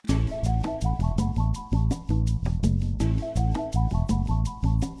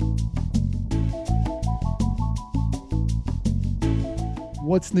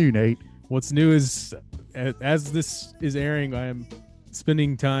What's new, Nate? What's new is, as this is airing, I am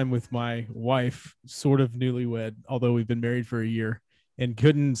spending time with my wife, sort of newlywed, although we've been married for a year, and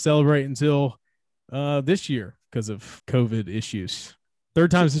couldn't celebrate until this year because of COVID issues.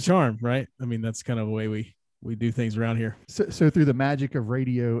 Third time's the charm, right? I mean, that's kind of the way we do things around here. So through the magic of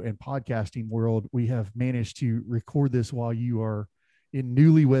radio and podcasting world, we have managed to record this while you are in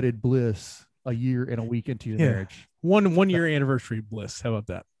newlywed bliss a year and a week into your marriage. One year anniversary bliss. How about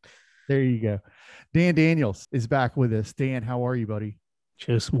that? There you go. Dan Daniels is back with us. Dan, how are you, buddy?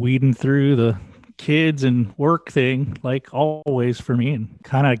 Just weeding through the kids and work thing, like always for me, and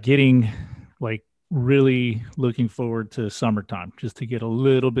kind of getting really looking forward to summertime just to get a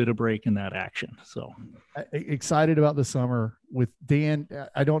little bit of break in that action. So excited about the summer with Dan.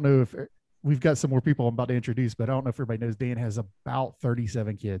 I don't know if we've got some more people I'm about to introduce, but I don't know if everybody knows Dan has about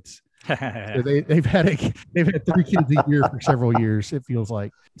 37 kids. So they've had 3 kids a year for several years, it feels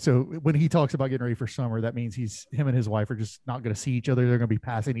like. So when he talks about getting ready for summer, that means him and his wife are just not going to see each other. They're going to be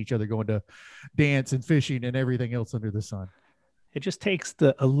passing each other, going to dance and fishing and everything else under the sun. It just takes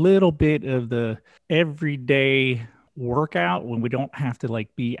a little bit of the everyday workout when we don't have to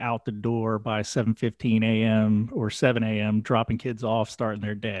be out the door by 7:15 a.m. or 7 a.m. dropping kids off, starting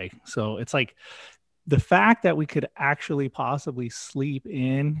their day. So it's like the fact that we could actually possibly sleep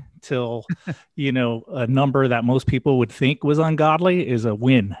in till, a number that most people would think was ungodly is a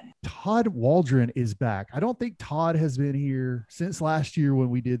win. Todd Waldron is back. I don't think Todd has been here since last year when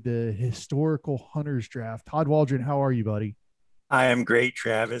we did the historical hunters draft. Todd Waldron, how are you, buddy? I am great,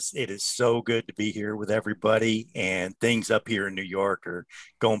 Travis. It is so good to be here with everybody, and things up here in New York are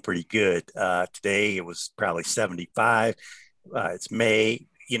going pretty good. Today it was probably 75. It's May.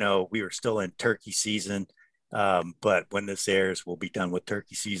 We were still in turkey season, but when this airs, we'll be done with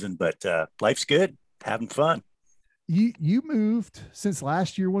turkey season. But life's good, having fun. You moved since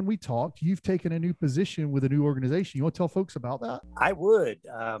last year when we talked. You've taken a new position with a new organization. You want to tell folks about that? I would.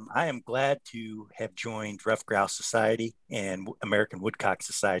 I am glad to have joined Ruffed Grouse Society and American Woodcock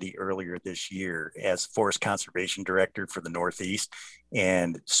Society earlier this year as Forest Conservation Director for the Northeast,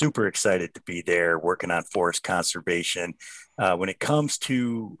 and super excited to be there working on forest conservation. When it comes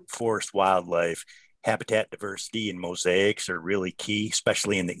to forest wildlife, habitat diversity and mosaics are really key,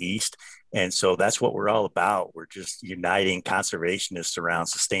 especially in the East. And so that's what we're all about. We're just uniting conservationists around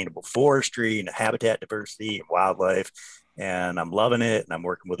sustainable forestry and habitat diversity and wildlife. And I'm loving it. And I'm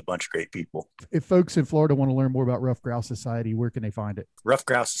working with a bunch of great people. If folks in Florida want to learn more about Ruffed Grouse Society, where can they find it?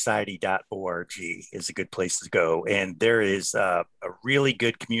 Ruffedgrousesociety.org is a good place to go. And there is a really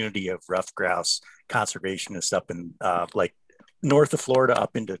good community of ruffed grouse conservationists up in north of Florida,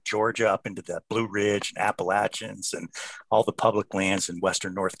 up into Georgia, up into the Blue Ridge and Appalachians and all the public lands in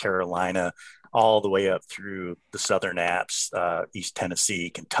Western North Carolina, all the way up through the Southern Apps, East Tennessee,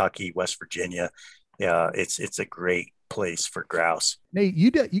 Kentucky, West Virginia. It's a great place for grouse. Nate,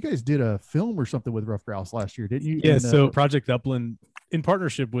 you guys did a film or something with Ruffed Grouse last year, didn't you? Yeah. So Project Upland, in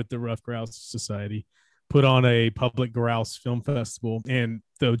partnership with the Ruffed Grouse Society, put on a public grouse film festival, and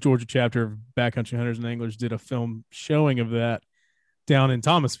the Georgia chapter of Backcountry Hunters and Anglers did a film showing of that down in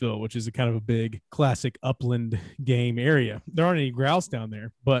Thomasville, which is a kind of a big classic upland game area. There aren't any grouse down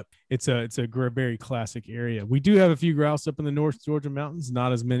there, but it's a very classic area. We do have a few grouse up in the North Georgia mountains,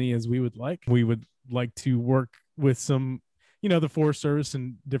 not as many as we would like. We would like to work with some, the Forest Service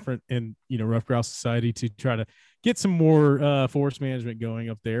and Ruffed Grouse Society to try to get some more forest management going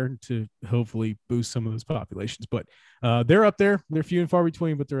up there to hopefully boost some of those populations. But they're up there. They're few and far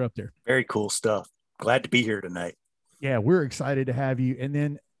between, but they're up there. Very cool stuff. Glad to be here tonight. Yeah, we're excited to have you. And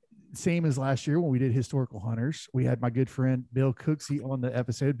then same as last year when we did Historical Hunters, we had my good friend Bill Cooksey on the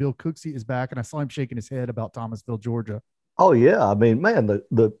episode. Bill Cooksey is back, and I saw him shaking his head about Thomasville, Georgia. Oh, yeah. I mean, man,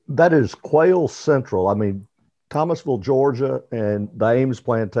 that is quail central. I mean, Thomasville, Georgia, and the Ames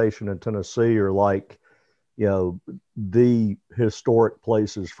Plantation in Tennessee are the historic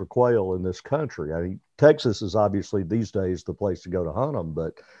places for quail in this country. I mean, Texas is obviously these days the place to go to hunt them,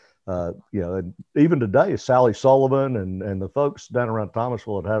 but and even today, Sally Sullivan and the folks down around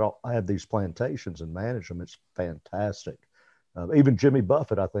Thomasville had these plantations and managed them. It's fantastic. Even Jimmy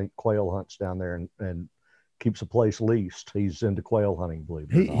Buffett, I think, quail hunts down there and keeps a place leased. He's into quail hunting, believe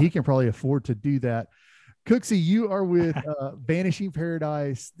it or not. He can probably afford to do that. Cooksey, you are with Vanishing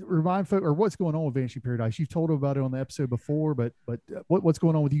Paradise. Remind folks, or what's going on with Vanishing Paradise? You've told them about it on the episode before, but what's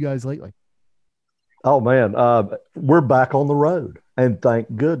going on with you guys lately? Oh man, we're back on the road, and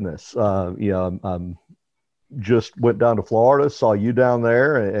thank goodness. Just went down to Florida, saw you down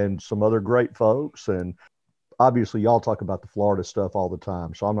there, and some other great folks. And obviously, y'all talk about the Florida stuff all the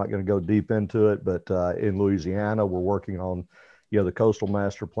time, so I'm not going to go deep into it. But in Louisiana, we're working on the Coastal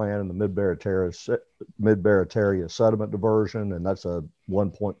Master Plan and the Mid-Barataria sediment diversion, and that's a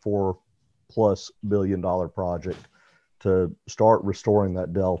 $1.4+ billion project to start restoring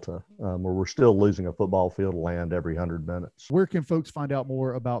that delta, where we're still losing a football field of land every 100 minutes. Where can folks find out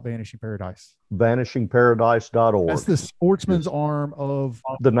more about Vanishing Paradise? VanishingParadise.org. That's the sportsman's arm of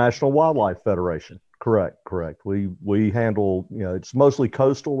the National Wildlife Federation. Correct. We handle, it's mostly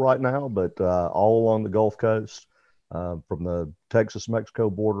coastal right now, but all along the Gulf Coast, from the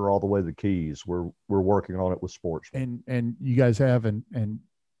Texas-Mexico border all the way to the Keys, we're working on it with sportsmen. And you guys have, and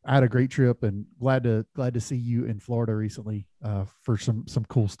I had a great trip, and glad to see you in Florida recently for some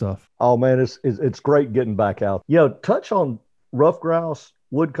cool stuff. Oh man, it's great getting back out. Touch on ruffed grouse,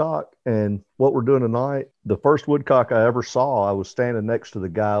 woodcock, and what we're doing tonight. The first woodcock I ever saw, I was standing next to the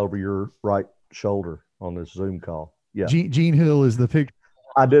guy over your right shoulder on this Zoom call. Yeah, Gene Hill is the picture.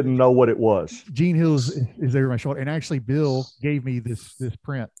 I didn't know what it was. Gene Hills is over my shoulder, and actually Bill gave me this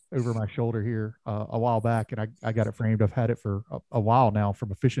print over my shoulder here a while back, and I got it framed. I've had it for a while now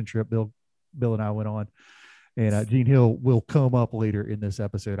from a fishing trip Bill and I went on, and Gene Hill will come up later in this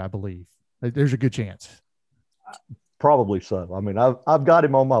episode, I believe. There's a good chance. Probably so. I mean, I've got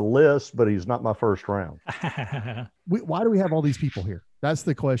him on my list, but he's not my first round. Why do we have all these people here? That's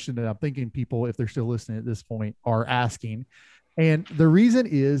the question that I'm thinking people, if they're still listening at this point, are asking. And the reason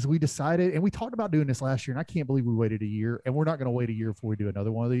is we decided, and we talked about doing this last year, and I can't believe we waited a year, and we're not going to wait a year before we do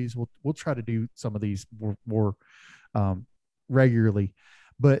another one of these. We'll try to do some of these more regularly,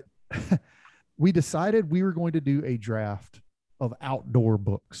 but we decided we were going to do a draft of outdoor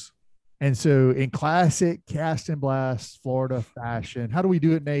books. And so in classic Cast and Blast Florida fashion, how do we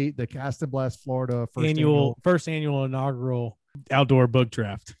do it, Nate? The Cast and Blast Florida first annual inaugural outdoor book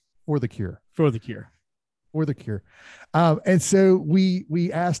draft for the Cure. And so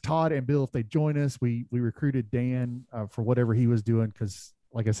we asked Todd and Bill if they'd join us. We recruited Dan for whatever he was doing, because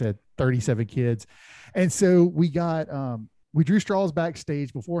like I said, 37 kids. And so we drew straws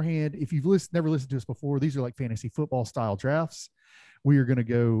backstage beforehand. If you've never listened to us before, these are like fantasy football style drafts. We are going to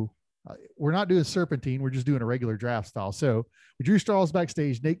go, we're not doing serpentine. We're just doing a regular draft style. So we drew straws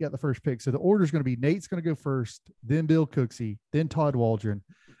backstage. Nate got the first pick. So the order is going to be Nate's going to go first, then Bill Cooksey, then Todd Waldron,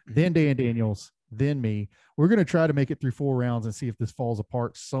 then Dan Daniels, then me. We're going to try to make it through 4 rounds and see if this falls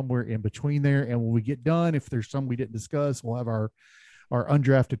apart somewhere in between there. And when we get done, if there's some we didn't discuss, we'll have our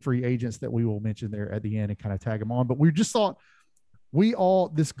undrafted free agents that we will mention there at the end and kind of tag them on. But we just thought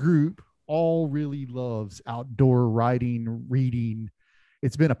this group all really loves outdoor writing, reading.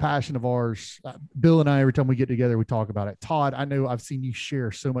 It's been a passion of ours. Bill and I, every time we get together, we talk about it. Todd, I know I've seen you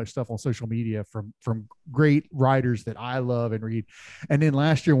share so much stuff on social media from great writers that I love and read. And then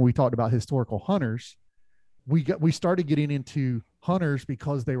last year when we talked about historical hunters, we started getting into hunters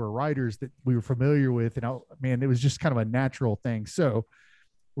because they were writers that we were familiar with. And it was just kind of a natural thing. So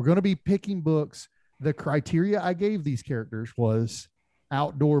we're going to be picking books. The criteria I gave these characters was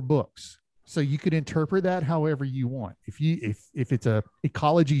outdoor books. So you could interpret that however you want. If it's a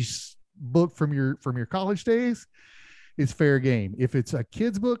ecology book from your college days, it's fair game. If it's a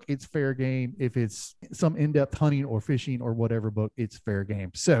kid's book, it's fair game. If it's some in-depth hunting or fishing or whatever book, it's fair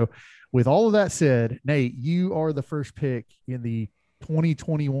game. So with all of that said, Nate, you are the first pick in the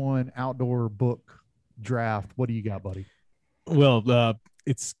 2021 outdoor book draft. What do you got, buddy? Well,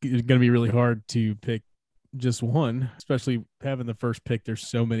 it's going to be really hard to pick just one, especially having the first pick. There's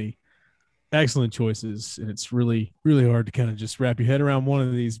so many excellent choices, and it's really, really hard to kind of just wrap your head around one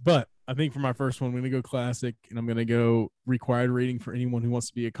of these. But I think for my first one, I'm going to go classic, and I'm going to go required reading for anyone who wants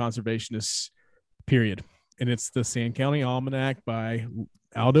to be a conservationist, period. And it's the Sand County Almanac by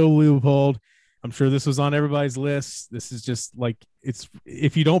Aldo Leopold. I'm sure this was on everybody's list. This is just like,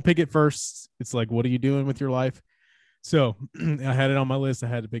 if you don't pick it first, it's like, what are you doing with your life? So I had it on my list. I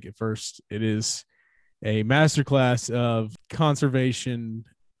had to pick it first. It is a masterclass of conservation,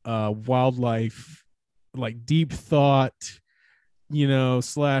 wildlife, like deep thought,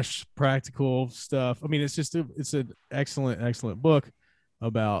 / practical stuff. I mean, it's an excellent book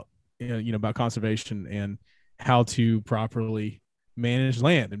about, about conservation and how to properly manage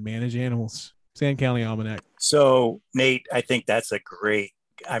land and manage animals. Sand County Almanac. So Nate, I think that's a great,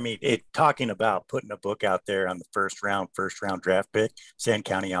 talking about putting a book out there on the first round draft pick, Sand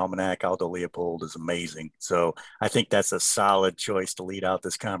County Almanac, Aldo Leopold is amazing. So I think that's a solid choice to lead out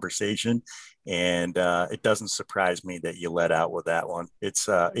this conversation. And it doesn't surprise me that you let out with that one. It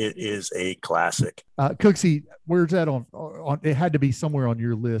is a classic. Cooksey, where's that on? It had to be somewhere on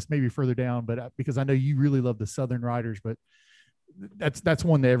your list, maybe further down, but because I know you really love the Southern writers, but that's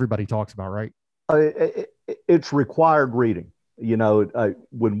one that everybody talks about, right? It's required reading.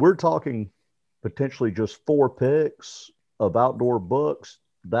 When we're talking potentially just 4 picks, of outdoor books,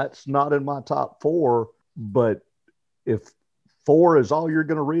 that's not in my top 4. But if 4 is all you're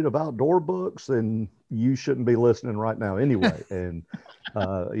going to read of outdoor books, then you shouldn't be listening right now anyway. And,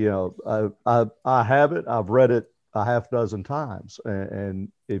 I have it. I've read it a half dozen times.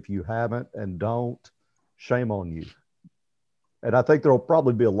 And if you haven't and don't, shame on you. And I think there'll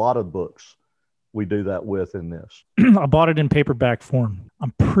probably be a lot of books we do that with in this. I bought it in paperback form.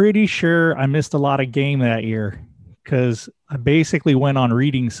 I'm pretty sure I missed a lot of game that year because I basically went on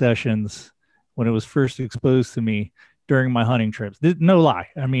reading sessions when it was first exposed to me during my hunting trips. No lie.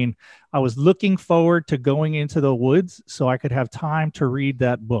 I mean, I was looking forward to going into the woods so I could have time to read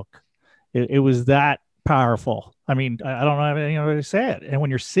that book. It was that powerful. I mean, I don't know anything to say it. And when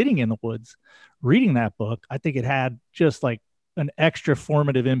you're sitting in the woods reading that book, I think it had just like an extra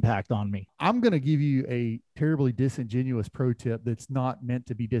formative impact on me. I'm going to give you a terribly disingenuous pro tip that's not meant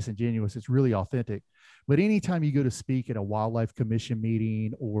to be disingenuous. It's really authentic. But anytime you go to speak at a wildlife commission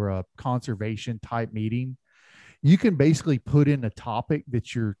meeting or a conservation type meeting, you can basically put in a topic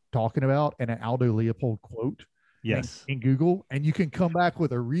that you're talking about and an Aldo Leopold quote. Yes. In Google, and you can come back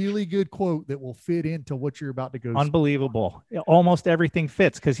with a really good quote that will fit into what you're about to go. Unbelievable. Almost everything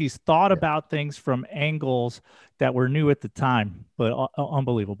fits because he's thought about things from angles that were new at the time, but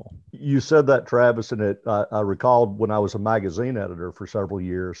unbelievable. You said that, Travis, and I recalled when I was a magazine editor for several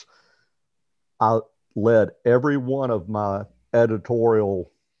years, I led every one of my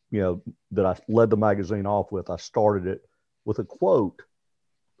editorial, that I led the magazine off with. I started it with a quote,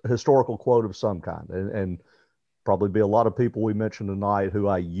 a historical quote of some kind. And probably be a lot of people we mentioned tonight who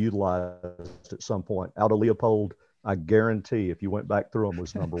I utilized at some point. Aldo Leopold, I guarantee if you went back through them,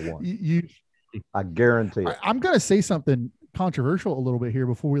 was number 1. I guarantee it. I'm going to say something controversial a little bit here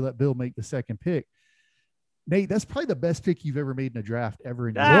before we let Bill make the second pick. Nate, that's probably the best pick you've ever made in a draft ever.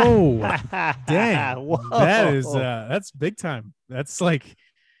 In Whoa, dang. Whoa. That is, that's big time. That's like,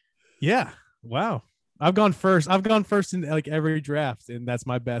 yeah. Wow. I've gone first in like every draft, and that's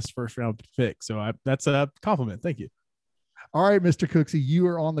my best first round pick. So that's a compliment. Thank you. All right, Mr. Cooksey, you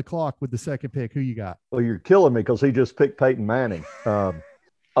are on the clock with the second pick. Who you got? Well, you're killing me because he just picked Peyton Manning.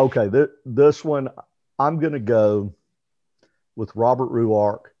 Okay, this one, I'm going to go with Robert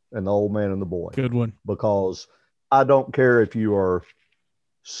Ruark and The Old Man and the Boy. Good one. Because I don't care if you are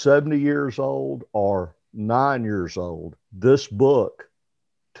 70 years old or 9 years old. This book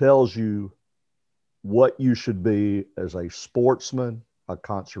tells you what you should be as a sportsman, a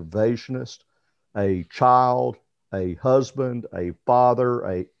conservationist, a child, a husband, a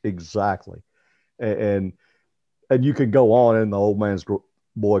father, exactly. And you can go on, and the old man's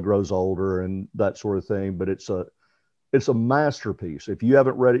boy grows older and that sort of thing, but it's a masterpiece. If you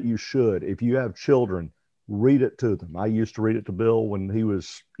haven't read it, you should. If you have children, read it to them. I used to read it to Bill when he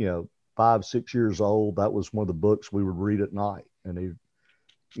was, 5, 6 years old. That was one of the books we would read at night, and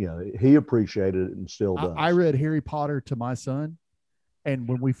he appreciated it and still does. I read Harry Potter to my son. And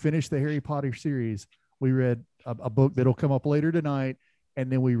when we finished the Harry Potter series, we read a book that'll come up later tonight. And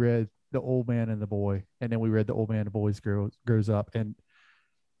then we read The Old Man and the Boy. And then we read The Old Man and the Boy Grows Up. And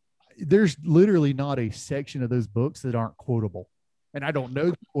there's literally not a section of those books that aren't quotable. And I don't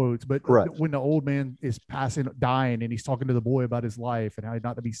know the quotes, but Correct. When the old man is dying, and he's talking to the boy about his life and how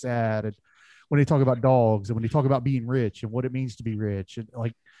not to be sad, and when they talk about dogs, and when they talk about being rich and what it means to be rich, and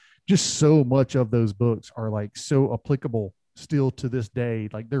like just so much of those books are like so applicable still to this day.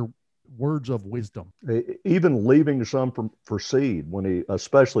 Like they're words of wisdom. Even leaving some for seed,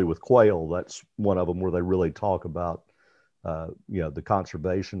 especially with quail, that's one of them where they really talk about, the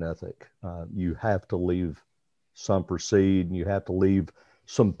conservation ethic. You have to leave some for seed, and you have to leave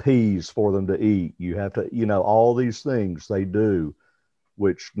some peas for them to eat. You have to, all these things they do,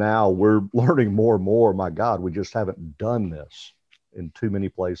 which now we're learning more and more. My God, we just haven't done this in too many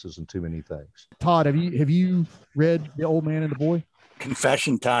places and too many things. Todd, have you read The Old Man and the Boy?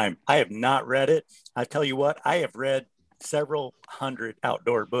 Confession time. I have not read it. I tell you what, I have read several hundred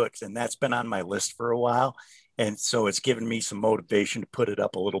outdoor books, and that's been on my list for a while. And so it's given me some motivation to put it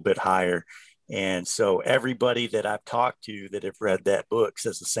up a little bit higher. And so everybody that I've talked to that have read that book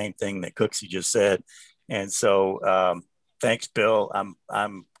says the same thing that Cooksey just said. And so thanks, Bill.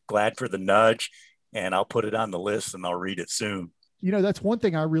 I'm glad for the nudge, and I'll put it on the list and I'll read it soon. That's one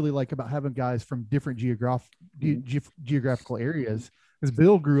thing I really like about having guys from different geographical areas. Is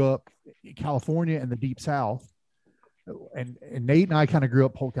Bill grew up in California and the Deep South, and Nate and I kind of grew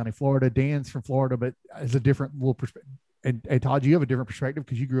up Polk County, Florida. Dan's from Florida, but as a different little perspective. And Todd, you have a different perspective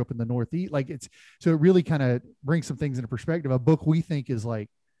because you grew up in the Northeast. So it really kind of brings some things into perspective. A book we think is like,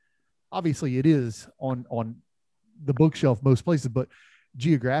 obviously it is on the bookshelf most places, but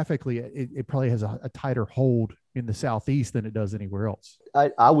geographically, it probably has a tighter hold in the Southeast than it does anywhere else.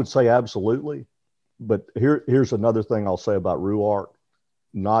 I would say absolutely. But here's another thing I'll say about Ruark,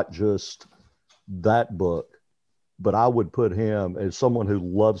 not just that book, but I would put him as someone who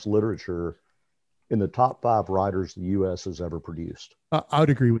loves literature in the top 5 writers the U.S. has ever produced. I would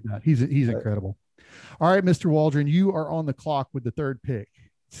agree with that. He's incredible. All right, Mr. Waldron, you are on the clock with the 3rd pick.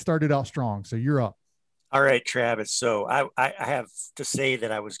 Started out strong, so you're up. All right, Travis. So I have to say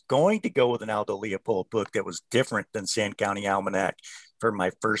that I was going to go with an Aldo Leopold book that was different than Sand County Almanac for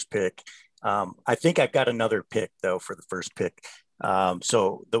my first pick. I think I've got another pick, though, for the first pick.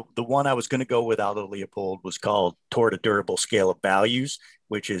 So the one I was going to go with Aldo Leopold was called Toward a Durable Scale of Values,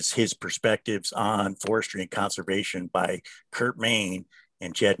 which is his perspectives on forestry and conservation by Kurt Main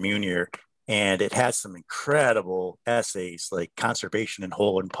and Jed Munier. And it has some incredible essays like Conservation in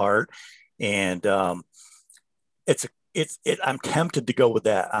Whole and Part. And I'm tempted to go with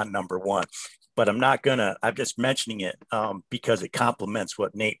that on number 1, but I'm just mentioning it because it complements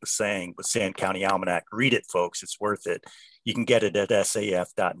what Nate was saying with Sand County Almanac. Read it, folks. It's worth it. You can get it at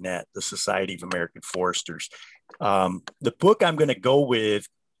saf.net, the Society of American Foresters. The book I'm going to go with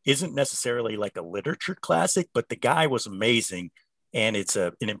isn't necessarily like a literature classic, but the guy was amazing. And it's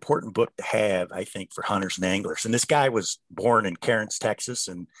an important book to have, I think, for hunters and anglers. And this guy was born in Cairns, Texas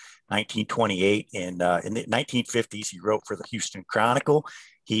in 1928. And in the 1950s, he wrote for the Houston Chronicle.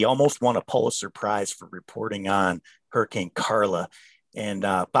 He almost won a Pulitzer Prize for reporting on Hurricane Carla. And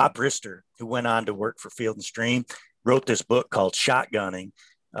Bob Brister, who went on to work for Field and Stream, wrote this book called Shotgunning,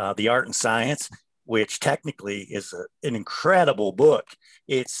 The Art and Science, which technically is an incredible book.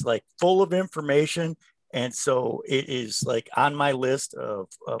 It's like full of information. And so it is like on my list of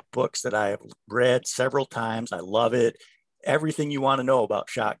books that I have read several times. I love it. Everything you want to know about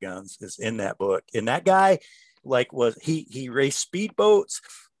shotguns is in that book. And that guy he raced speedboats.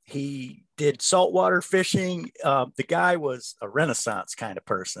 He did saltwater fishing. The guy was a Renaissance kind of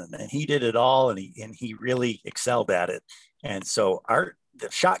person, and he did it all. And he really excelled at it. And so the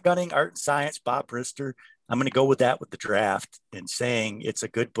Shotgunning, Art and Science, Bob Brister, I'm going to go with that with the draft and saying it's a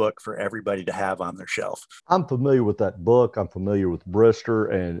good book for everybody to have on their shelf. I'm familiar with that book. I'm familiar with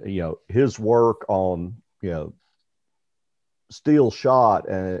Brister and, his work on, steel shot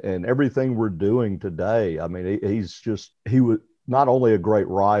and everything we're doing today. I mean, he was not only a great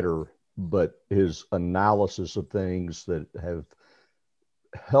writer, but his analysis of things that have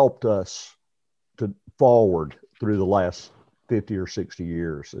helped us to forward through the last 50 or 60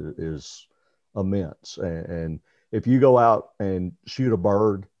 years is immense. And if you go out and shoot a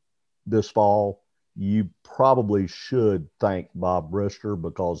bird this fall, you probably should thank Bob Brister,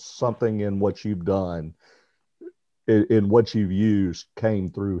 because something in what you've done, in what you've used, came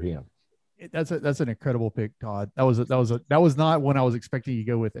through him. That's an incredible pick, Todd. That was not one I was expecting you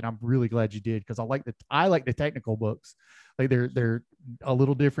to go with, and I'm really glad you did, because I like the technical books. Like they're a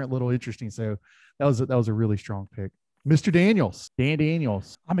little different, a little interesting. So that was a really strong pick. Mr. Daniels, Dan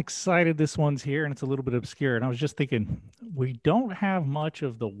Daniels. I'm excited this one's here, and it's a little bit obscure. And I was just thinking, we don't have much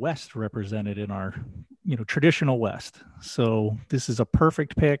of the West represented in our, traditional West. So this is a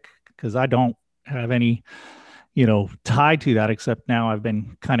perfect pick, because I don't have any, tied to that, except now I've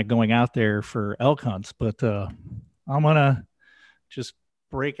been kind of going out there for elk hunts. But I'm going to just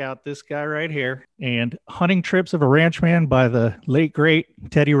break out this guy right here. And Hunting Trips of a Ranchman by the late, great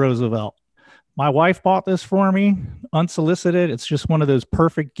Teddy Roosevelt. My wife bought this for me unsolicited. It's just one of those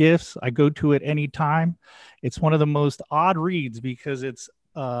perfect gifts. I go to it anytime. It's one of the most odd reads because it's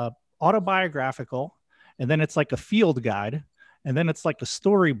autobiographical, and then it's like a field guide, and then it's like a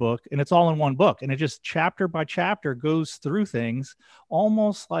storybook, and it's all in one book. And it just chapter by chapter goes through things,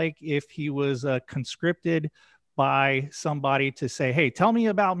 almost like if he was conscripted by somebody to say, hey, tell me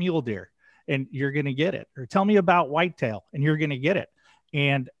about mule deer, and you're going to get it. Or tell me about whitetail, and you're going to get it.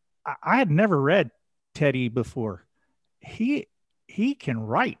 And I had never read Teddy before. He can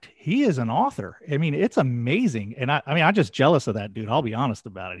write. He is an author. I mean, it's amazing. And I'm just jealous of that dude. I'll be honest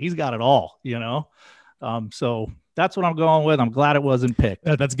about it. He's got it all, So that's what I'm going with. I'm glad it wasn't picked.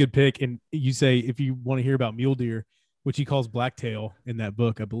 That's a good pick. And you say, if you want to hear about mule deer, which he calls blacktail in that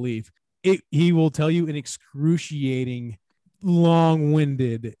book, I believe, he will tell you in excruciating,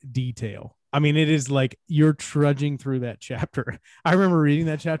 long-winded detail. I mean, it is like you're trudging through that chapter. I remember reading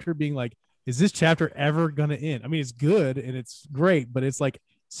that chapter being like, is this chapter ever going to end? I mean, it's good and it's great, but it's like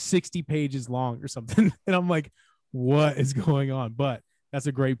 60 pages long or something. And I'm like, what is going on? But that's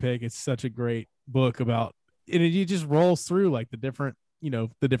a great pick. It's such a great book about, and it just rolls through like the different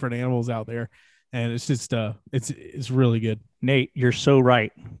animals out there. And it's just, it's really good. Nate, you're so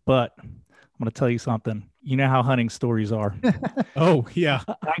right. But I'm going to tell you something. You know how hunting stories are. Oh yeah.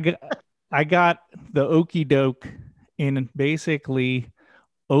 I got the okey doke in basically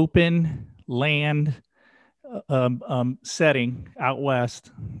open land setting out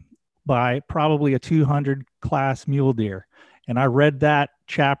west by probably a 200 class mule deer. And I read that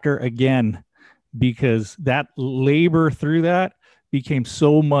chapter again because that labor through that became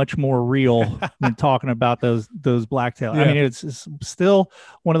so much more real than talking about those blacktail. Yeah. I mean, it's still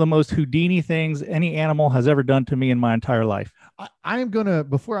one of the most Houdini things any animal has ever done to me in my entire life. I am gonna,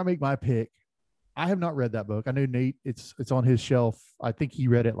 before I make my pick, I have not read that book. I know Nate, it's on his shelf. I think he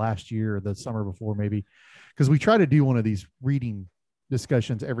read it last year or the summer before, maybe, because we try to do one of these reading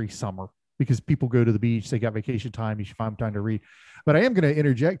discussions every summer because people go to the beach, they got vacation time, you should find time to read. But I am going to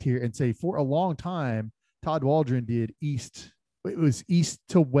interject here and say, for a long time, Todd Waldron did East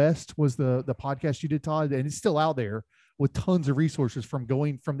to West was the podcast you did, Todd, and it's still out there with tons of resources from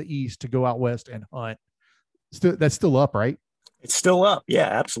going from the East to go out West and hunt. That's still up, right? It's still up. Yeah,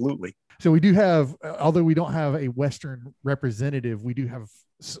 absolutely. So we do have, although we don't have a Western representative, we do have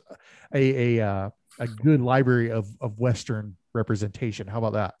a good library of Western representation. How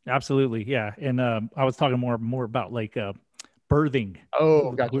about that? Absolutely. Yeah. And I was talking more about like birthing.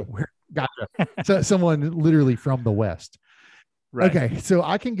 Oh, gotcha. So someone literally from the West. Right. Okay. So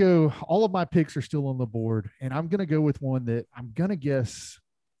I can go, all of my picks are still on the board, and I'm going to go with one that I'm going to guess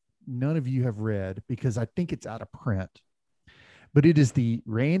none of you have read because I think it's out of print, but it is the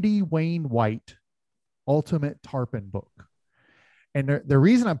Randy Wayne White Ultimate Tarpon book. And the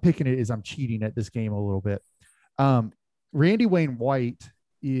reason I'm picking it is I'm cheating at this game a little bit. Randy Wayne White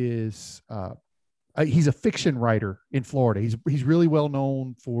is he's a fiction writer in Florida. He's really well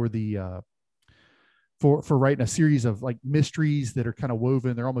known for the for writing a series of like mysteries that are kind of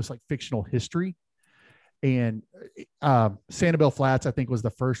woven. They're almost like fictional history. And Sanibel Flats, I think, was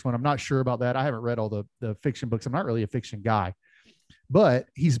the first one. I'm not sure about that. I haven't read all the fiction books. I'm not really a fiction guy, but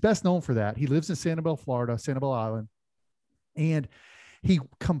he's best known for that. He lives in Sanibel, Florida, Sanibel Island. And he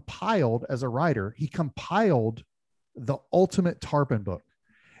compiled, as a writer, the Ultimate Tarpon book.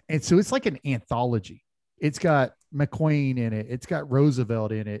 And so it's like an anthology. It's got McQueen in it. It's got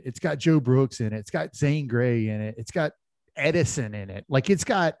Roosevelt in it. It's got Joe Brooks in it. It's got Zane Grey in it. It's got Edison in it. Like, it's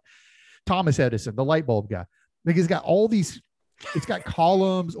got Thomas Edison, the light bulb guy. Like, it's got all these, it's got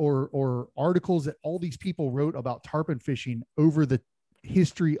columns or articles that all these people wrote about tarpon fishing over the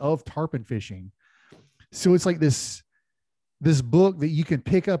history of tarpon fishing. So it's like this book that you can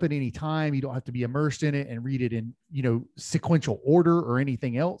pick up at any time. You don't have to be immersed in it and read it in, sequential order or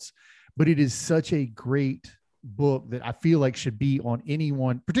anything else. But it is such a great book that I feel like should be on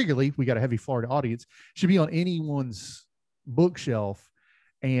anyone, particularly we got a heavy Florida audience, should be on anyone's bookshelf.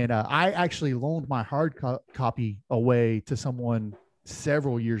 And I actually loaned my hard copy away to someone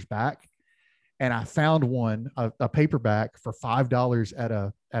several years back. And I found one, a paperback for $5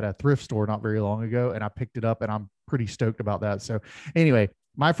 at a thrift store not very long ago. And I picked it up, and I'm pretty stoked about that. So anyway,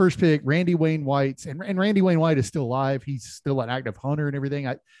 my first pick, Randy Wayne White's, and Randy Wayne White is still alive. He's still an active hunter and everything.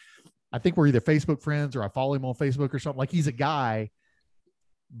 I think we're either Facebook friends or I follow him on Facebook or something. Like, he's a guy,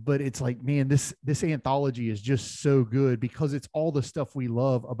 but it's like, man, this anthology is just so good because it's all the stuff we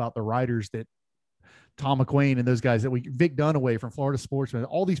love about the writers that Tom McQueen and those guys that Vic Dunaway from Florida Sportsman,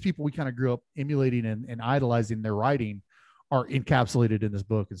 all these people we kind of grew up emulating and idolizing their writing are encapsulated in this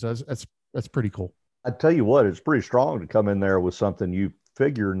book. And so that's pretty cool. I tell you what, it's pretty strong to come in there with something you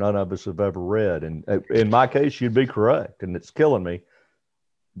figure none of us have ever read. And in my case, you'd be correct. And it's killing me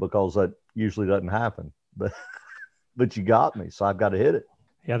because that usually doesn't happen, but you got me. So I've got to hit it.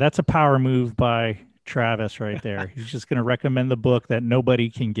 Yeah. That's a power move by Travis right there. He's just going to recommend the book that nobody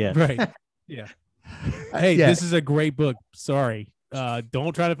can get. Right. Yeah. Hey, This is a great book. Sorry.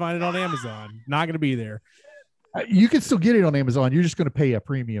 Don't try to find it on Amazon. Not going to be there. You can still get it on Amazon. You're just going to pay a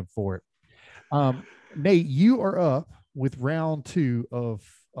premium for it. Nate, you are up with round 2 of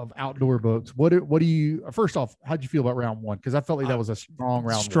outdoor books. What do you, first off, how'd you feel about round 1? Because I felt like that was a strong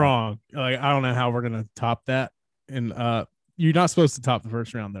round. Strong. Like, I don't know how we're going to top that. And you're not supposed to top the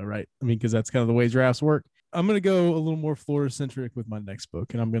first round though, right? I mean, because that's kind of the way drafts work. I'm going to go a little more Florida centric with my next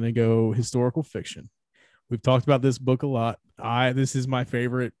book, and I'm going to go historical fiction. We've talked about this book a lot. This is my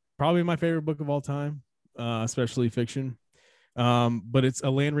favorite, probably my favorite book of all time, especially fiction. But it's A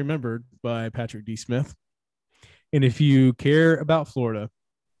Land Remembered by Patrick D. Smith. And if you care about Florida,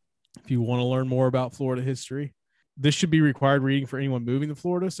 if you want to learn more about Florida history, this should be required reading for anyone moving to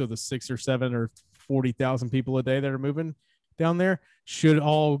Florida. So the 6 or 7 or 40,000 people a day that are moving down there should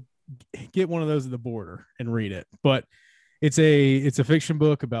all get one of those at the border and read it. But it's a fiction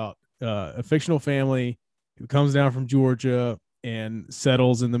book about a fictional family who comes down from Georgia and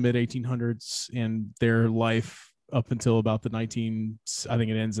settles in the mid 1800s, and their life up until about I think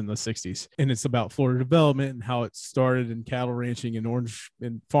it ends in the 60s. And it's about Florida development and how it started in cattle ranching and orange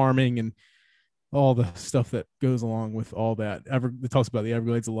and farming and all the stuff that goes along with all that. It talks about the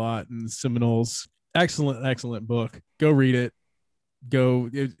Everglades a lot and the Seminoles. Excellent book. Go read it.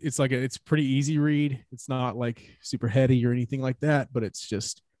 It's pretty easy read. It's not like super heady or anything like that, but it's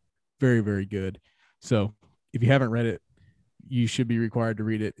just very, very good. So if you haven't read it, you should be required to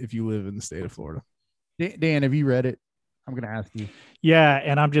read it if you live in the state of Florida. Dan, have you read it? I'm going to ask you. Yeah,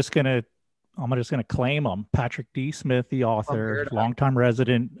 and I'm just gonna claim him. Patrick D. Smith, the author, longtime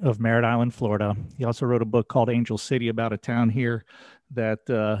resident of Merritt Island, Florida. He also wrote a book called Angel City about a town here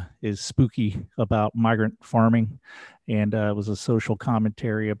that is spooky about migrant farming, and it was a social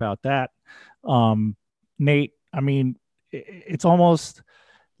commentary about that. Nate, I mean, it's almost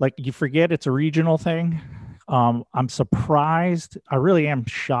like you forget it's a regional thing. I'm surprised. I really am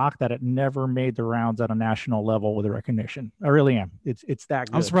shocked that it never made the rounds at a national level with a recognition. I really am. It's that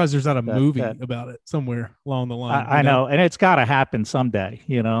good. I'm surprised there's not a movie about it somewhere along the line. I know, and it's got to happen someday.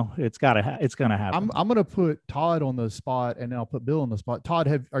 You know, it's going to happen. I'm going to put Todd on the spot, and I'll put Bill on the spot.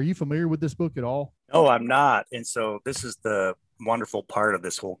 Todd, are you familiar with this book at all? No, I'm not. And so this is the wonderful part of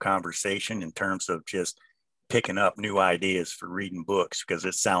this whole conversation in terms of just picking up new ideas for reading books, because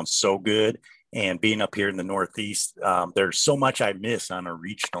it sounds so good. And being up here in the Northeast, there's so much I miss on a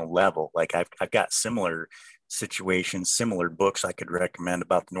regional level. Like I've got similar situations, similar books I could recommend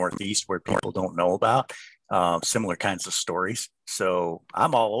about the Northeast where people don't know about, similar kinds of stories. So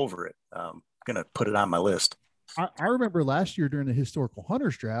I'm all over it. I'm going to put it on my list. I remember last year during the Historical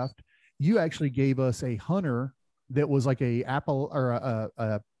Hunters Draft, you actually gave us a hunter that was like a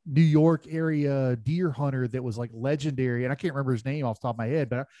New York area deer hunter that was like legendary. And I can't remember his name off the top of my head,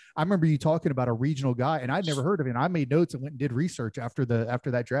 but I remember you talking about a regional guy, and I'd never heard of him. I made notes and went and did research after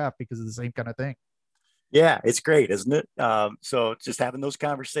that draft because of the same kind of thing. Yeah, it's great, isn't it? So just having those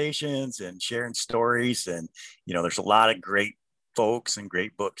conversations and sharing stories, and, you know, there's a lot of great folks and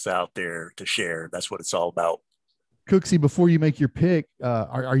great books out there to share. That's what it's all about. Cooksey, before you make your pick,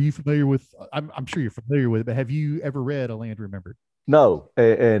 are you familiar with, I'm sure you're familiar with it, but have you ever read A Land Remembered? No,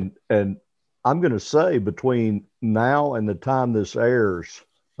 and I'm going to say between now and the time this airs,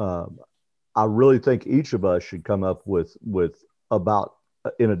 I really think each of us should come up with about,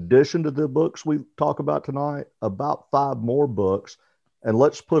 in addition to the books we talk about tonight, about 5 more books, and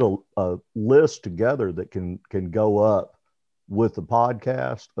let's put a list together that can go up with the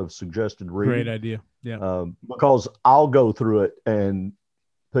podcast of suggested reading. Great idea. Yeah, because I'll go through it and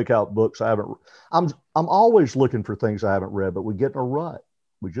pick out books I haven't. I'm always looking for things I haven't read, but we get in a rut.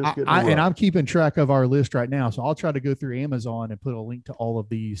 We just get in a rut. And I'm keeping track of our list right now, so I'll try to go through Amazon and put a link to all of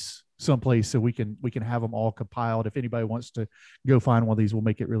these someplace so we can have them all compiled. If anybody wants to go find one of these, we'll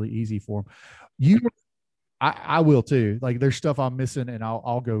make it really easy for them. I will too. Like there's stuff I'm missing, and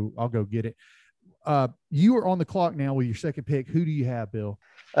I'll go get it. You are on the clock now with your second pick. Who do you have, Bill?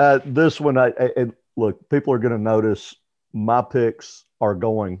 This one, and look, people are going to notice my picks are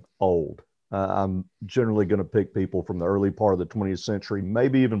going old. I'm generally going to pick people from the early part of the 20th century,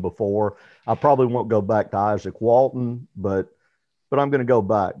 maybe even before. I probably won't go back to Isaac Walton, but I'm going to go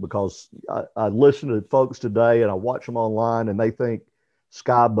back because I listen to folks today and I watch them online, and they think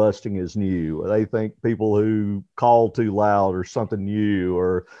sky busting is new. They think people who call too loud or something new,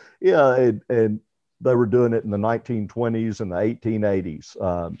 or and they were doing it in the 1920s and the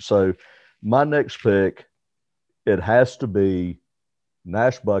 1880s. So my next pick, it has to be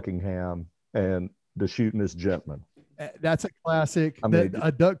Nash Buckingham and The Shooting is Gentleman. That's a classic. I mean,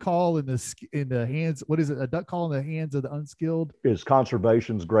 a duck call in the hands. What is it? A duck call in the hands of the unskilled is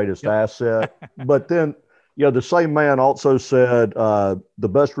conservation's greatest asset. But then, the same man also said the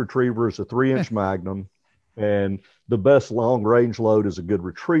best retriever is a 3-inch Magnum, and the best long range load is a good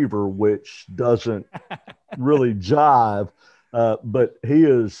retriever, which doesn't really jive. But he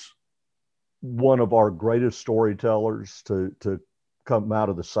is one of our greatest storytellers to come out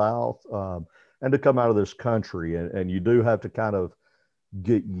of the South and to come out of this country. And you do have to kind of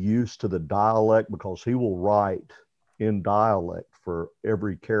get used to the dialect, because he will write in dialect for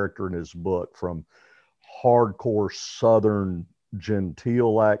every character in his book, from hardcore Southern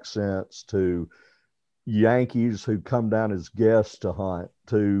genteel accents to Yankees who come down as guests to hunt,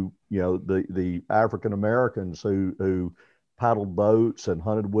 to the African Americans who paddled boats and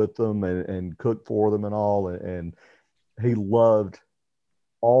hunted with them and cooked for them and all. And he loved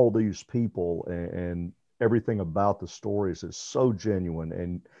all these people, and everything about the stories is so genuine.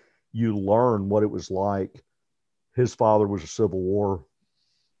 And you learn what it was like. His father was a Civil War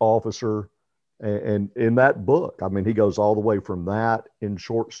officer, And in that book, I mean, he goes all the way from that in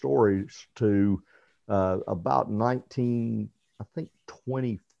short stories to about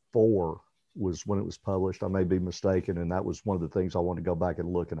 1924 was when it was published. I may be mistaken, and that was one of the things I wanted to go back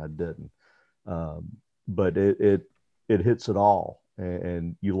and look, and I didn't. But it hits it all,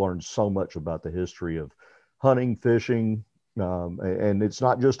 and you learn so much about the history of hunting, fishing, and it's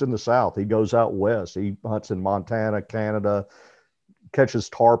not just in the South. He goes out west. He hunts in Montana, Canada, catches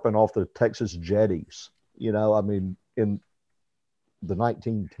tarpon off the Texas jetties. You know, I mean, in the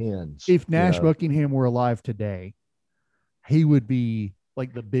 1910s. If Nash Buckingham were alive today, he would be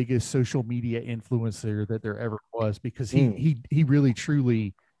like the biggest social media influencer that there ever was, because he really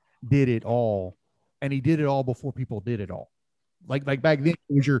truly did it all, and he did it all before people did it all. Like back then, it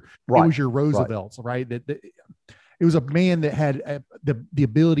was your Roosevelts, right? That it was a man that had the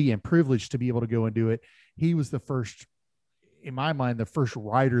ability and privilege to be able to go and do it. He was the first, in my mind, the first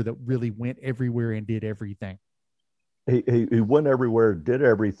writer that really went everywhere and did everything. He went everywhere, did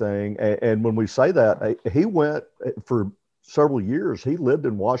everything. And when we say that, he went for several years. He lived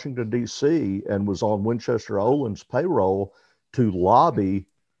in Washington, D.C. and was on Winchester Olin's payroll to lobby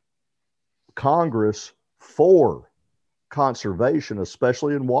Congress for conservation,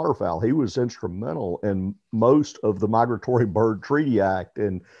 especially in waterfowl. He was instrumental in most of the Migratory Bird Treaty Act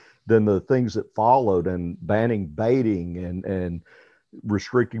and then the things that followed, and banning baiting and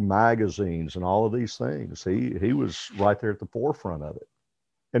restricting magazines and all of these things. He was right there at the forefront of it.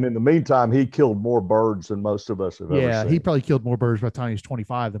 And in the meantime, he killed more birds than most of us have ever seen. Yeah, he probably killed more birds by the time he was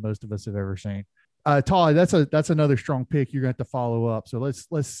 25 than most of us have ever seen. Todd, that's another strong pick. You're going to have to follow up. So let's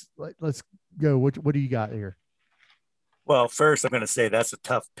go. What do you got here? Well, first, I'm going to say that's a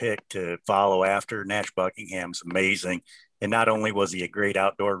tough pick to follow after. Nash Buckingham's amazing. And not only was he a great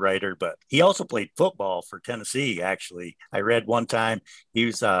outdoor writer, but he also played football for Tennessee, actually. I read one time he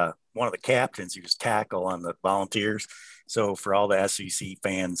was one of the captains. He was tackle on the Volunteers. So for all the SEC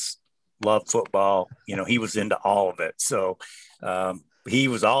fans, love football. You know, he was into all of it. So he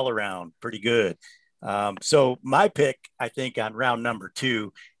was all around pretty good. So my pick, I think, on round number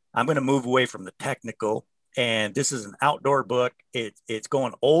 2, I'm going to move away from the technical. And this is an outdoor book. It's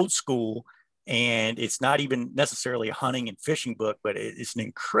going old school. And it's not even necessarily a hunting and fishing book, but it's an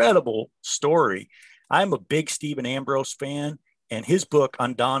incredible story. I'm a big Stephen Ambrose fan, and his book,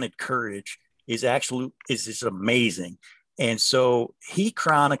 Undaunted Courage, is just amazing. And so he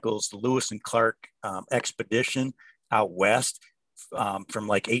chronicles the Lewis and Clark expedition out west from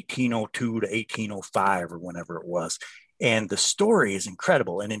like 1802 to 1805 or whenever it was. And the story is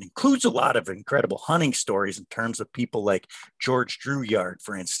incredible. And it includes a lot of incredible hunting stories in terms of people like George Drouillard,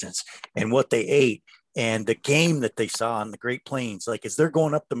 for instance, and what they ate and the game that they saw on the Great Plains. Like as they're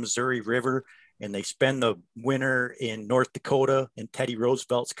going up the Missouri River and they spend the winter in North Dakota in Teddy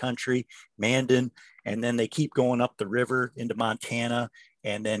Roosevelt's country, Mandan, and then they keep going up the river into Montana.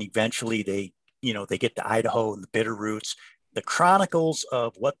 And then eventually they get to Idaho and the Bitterroots. The chronicles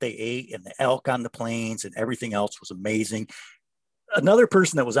of what they ate and the elk on the plains and everything else was amazing. Another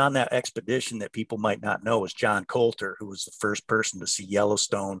person that was on that expedition that people might not know is John Coulter, who was the first person to see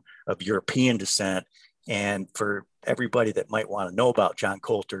Yellowstone of European descent. And for everybody that might want to know about John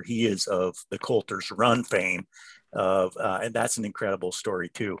Coulter, he is of the Coulter's Run fame and that's an incredible story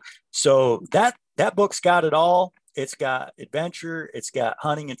too. So that book's got it all. It's got adventure. It's got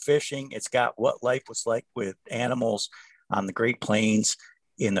hunting and fishing. It's got what life was like with animals on the Great Plains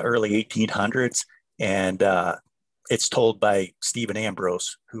in the early 1800s. And it's told by Stephen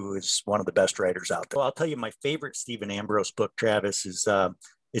Ambrose, who is one of the best writers out there. Well, I'll tell you my favorite Stephen Ambrose book, Travis, is a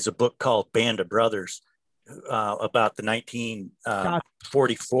book called Band of Brothers about the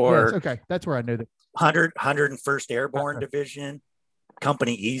 1944. Yes, okay, that's where I know that. 101st Airborne Division,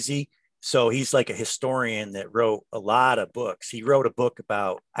 Company Easy. So he's like a historian that wrote a lot of books. He wrote a book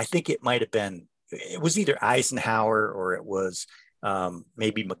about, I think it was either Eisenhower or it was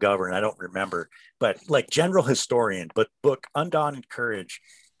maybe McGovern. I don't remember, but like general historian, but book Undaunted Courage.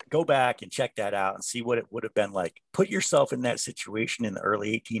 Go back and check that out and see what it would have been like. Put yourself in that situation in the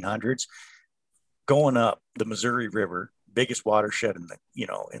early 1800s, going up the Missouri River, biggest watershed in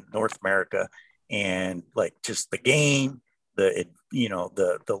in North America, and like just the game, the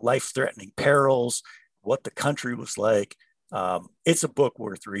life-threatening perils, what the country was like. It's a book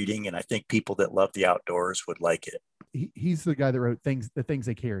worth reading, and I think people that love the outdoors would like it. He's the guy that wrote the things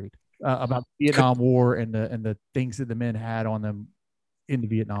they carried about the Vietnam War and the things that the men had on them in the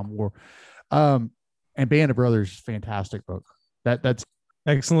Vietnam War. And Band of Brothers, fantastic book. That's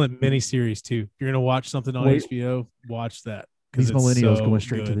excellent miniseries too. If you're gonna watch something on HBO, watch that. These millennials going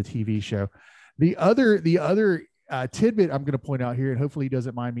straight to the TV show. The other tidbit I'm going to point out here, and hopefully he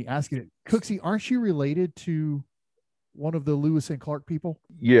doesn't mind me asking it. Cooksey, aren't you related to one of the Lewis and Clark people?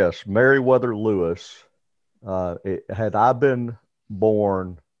 Yes, Meriwether Lewis. Had I been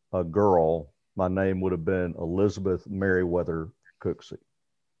born a girl, my name would have been Elizabeth Meriwether Cooksey.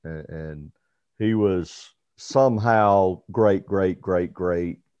 And he was somehow great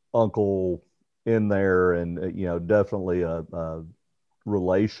uncle in there, and definitely a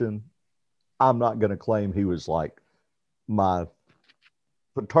relation. I'm not going to claim he was like my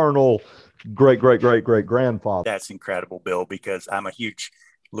paternal great grandfather. That's incredible, Bill, because I'm a huge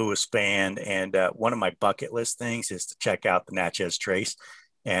Lewis fan, and one of my bucket list things is to check out the Natchez Trace.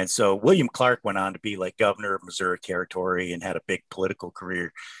 And so William Clark went on to be like governor of Missouri Territory and had a big political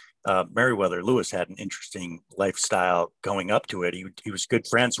career. Meriwether Lewis had an interesting lifestyle going up to it. He was good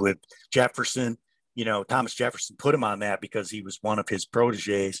friends with Jefferson. Thomas Jefferson put him on that because he was one of his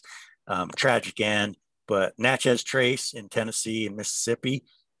proteges. Tragic end, but Natchez Trace in Tennessee and Mississippi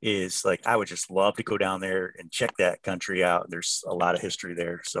is like, I would just love to go down there and check that country out. There's a lot of history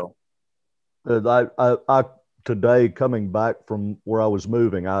there. So I today, coming back from where I was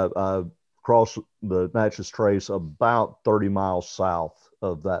moving, I crossed the Natchez Trace about 30 miles south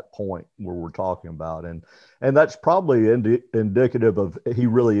of that point where we're talking about. And that's probably indicative of, he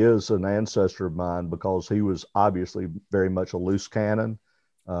really is an ancestor of mine, because he was obviously very much a loose cannon,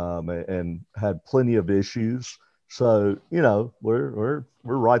 and had plenty of issues. So, we're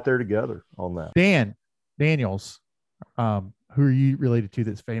right there together on that. Daniels, who are you related to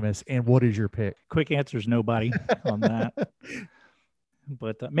that's famous, and what is your pick? Quick answer is nobody on that.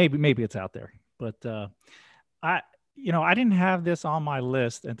 But maybe it's out there. But I didn't have this on my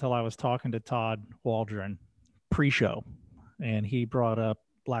list until I was talking to Todd Waldron pre-show, and he brought up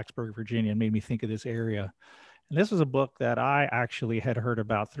Blacksburg, Virginia, and made me think of this area. And this was a book that I actually had heard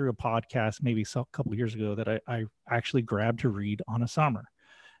about through a podcast maybe a couple of years ago that I actually grabbed to read on a summer.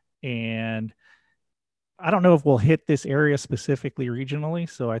 And I don't know if we'll hit this area specifically regionally,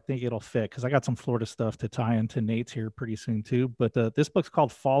 so I think it'll fit, because I got some Florida stuff to tie into Nate's here pretty soon too. But this book's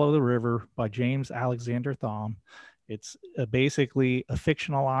called Follow the River by James Alexander Thom. It's basically a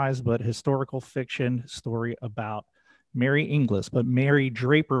fictionalized but historical fiction story about Mary Inglis, but Mary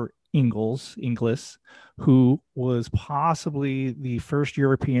Draper Inglis, who was possibly the first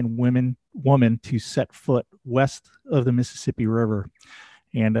European woman to set foot west of the Mississippi River.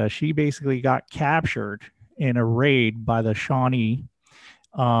 And she basically got captured in a raid by the Shawnee,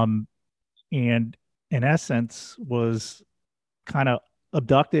 and in essence was kind of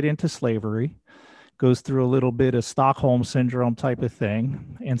abducted into slavery, goes through a little bit of Stockholm syndrome type of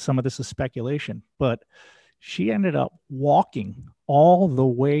thing. And some of this is speculation, but she ended up walking all the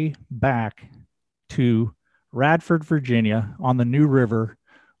way back to Radford, Virginia on the New River,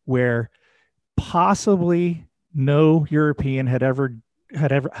 where possibly no European had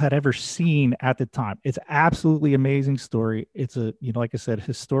ever seen at the time. It's absolutely amazing story. It's like I said,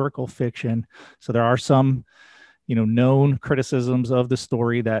 historical fiction. So there are some, known criticisms of the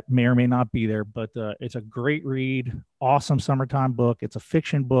story that may or may not be there, but it's a great read, awesome summertime book. It's a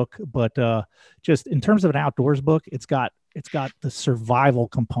fiction book, but just in terms of an outdoors book, it's got the survival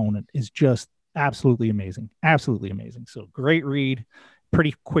component is just absolutely amazing. Absolutely amazing. So great read,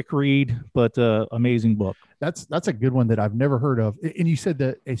 pretty quick read, but amazing book. That's a good one that I've never heard of. And you said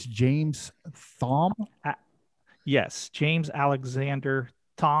that it's James Thom? Yes, James Alexander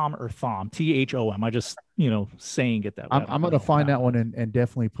Thom, or Thom, Thom. I just, saying it that way. I'm going to find that one and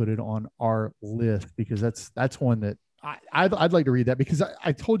definitely put it on our list, because that's one that I'd like to read that, because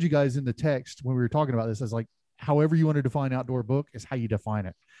I told you guys in the text when we were talking about this, I was like, however you want to define outdoor book is how you define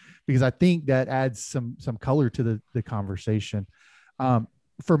it, because I think that adds some color to the conversation.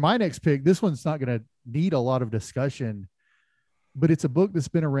 For my next pick, this one's not going to need a lot of discussion, but it's a book that's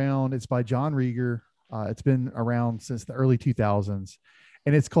been around. It's by John Rieger. It's been around since the early 2000s,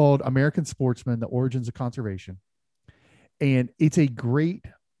 and it's called American Sportsman: The Origins of Conservation. And it's a great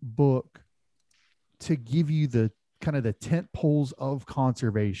book to give you the kind of the tent poles of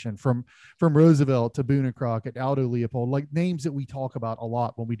conservation, from Roosevelt to Boone and Crockett, Aldo Leopold, like names that we talk about a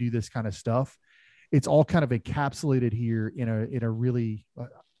lot when we do this kind of stuff. It's all kind of encapsulated here in a really,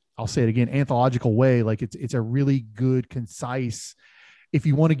 I'll say it again, anthological way. Like it's a really good, concise, if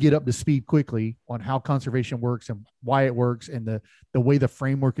you want to get up to speed quickly on how conservation works and why it works and the way the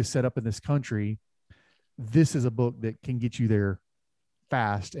framework is set up in this country, this is a book that can get you there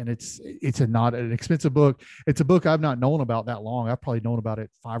fast. And it's not an expensive book. It's a book I've not known about that long. I've probably known about it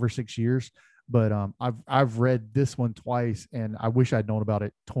 5 or 6 years, but I've read this one twice, and I wish I'd known about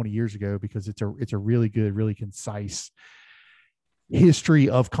it 20 years ago, because it's a really good, really concise history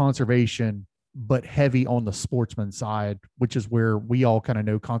of conservation but heavy on the sportsman side, which is where we all kind of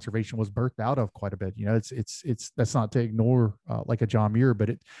know conservation was birthed out of quite a bit. You know, it's that's not to ignore like a John Muir, but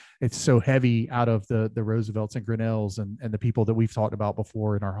it's so heavy out of the Roosevelts and Grinnells and the people that we've talked about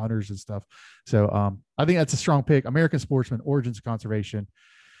before in our hunters and stuff. So I think that's a strong pick. American Sportsman, Origins of Conservation.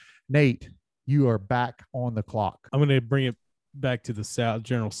 Nate, you are back on the clock. I'm going to bring it back to the South,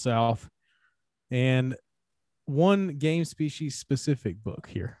 general South, and one game species specific book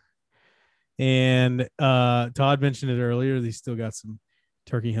here. And Todd mentioned it earlier. They still got some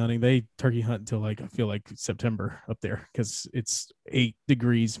turkey hunting. They turkey hunt until I feel like September up there because it's 8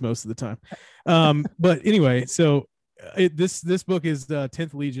 degrees most of the time. But anyway, so this book is the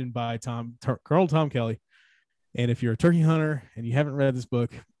 10th Legion by Colonel Tom Kelly. And if you're a turkey hunter and you haven't read this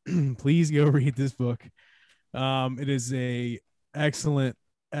book, please go read this book. It is a excellent,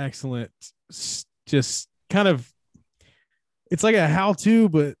 just kind of, it's like a how-to,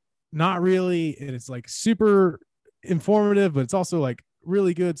 but not really. And it's like super informative, but it's also like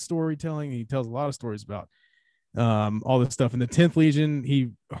really good storytelling. He tells a lot of stories about all this stuff. In the 10th Legion,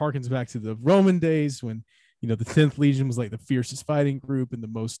 he harkens back to the Roman days when, you know, the 10th Legion was like the fiercest fighting group and the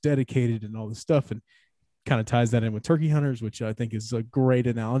most dedicated and all this stuff. And kind of ties that in with turkey hunters, which I think is a great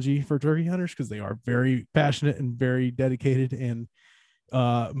analogy for turkey hunters because they are very passionate and very dedicated. And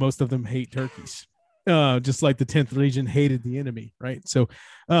most of them hate turkeys. Just like the 10th Legion hated the enemy, right? So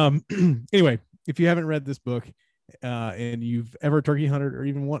anyway, if you haven't read this book and you've ever turkey hunted or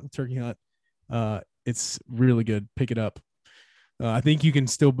even want to turkey hunt, it's really good. Pick it up. I think you can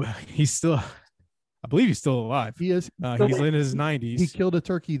still, I believe he's still alive. He is. He's in his 90s. He killed a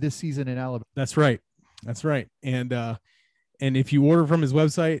turkey this season in Alabama. That's right. And if you order from his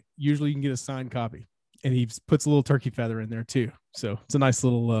website, usually you can get a signed copy, and he puts a little turkey feather in there too. So it's a nice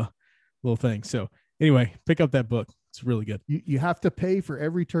little thing. So anyway, pick up that book. It's really good. You have to pay for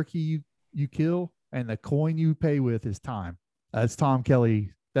every turkey you kill, and the coin you pay with is time. That's Tom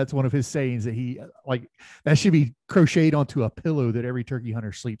Kelly. That's one of his sayings that he like. That should be crocheted onto a pillow that every turkey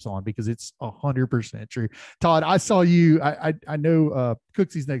hunter sleeps on because it's 100% true. Todd, I saw you. I know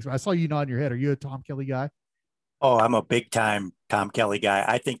Cooksy's next. I saw you nodding your head. Are you a Tom Kelly guy? Oh, I'm a big time Tom Kelly guy.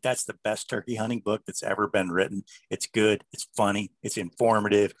 I think that's the best turkey hunting book that's ever been written. It's good. It's funny. It's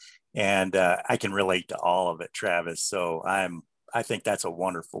informative. And I can relate to all of it, Travis. So I think that's a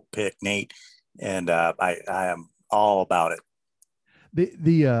wonderful pick, Nate. And I am all about it.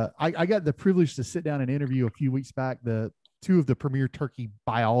 I got the privilege to sit down and interview a few weeks back the two of the premier turkey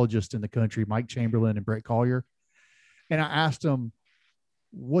biologists in the country, Mike Chamberlain and Brett Collier. And I asked them,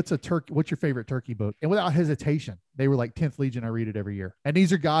 what's your favorite turkey book? And without hesitation, they were like 10th Legion. I read it every year. And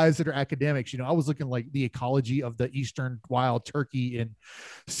these are guys that are academics. You know, I was looking like the ecology of the eastern wild turkey in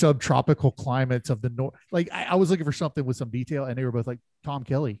subtropical climates of the north. Like I was looking for something with some detail, and they were both like, Tom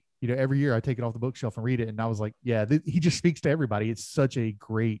Kelly. You know, every year I take it off the bookshelf and read it. And I was like, yeah, he just speaks to everybody. It's such a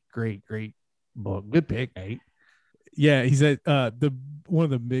great book. Good pick, Nate. Yeah, he said one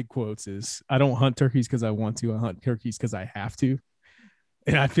of the big quotes is, I don't hunt turkeys because I want to. I hunt turkeys because I have to.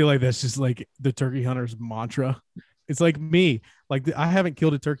 And I feel like that's just like the turkey hunter's mantra. It's like me. Like I haven't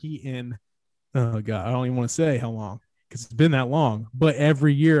killed a turkey in, oh God, I don't even want to say how long because it's been that long. But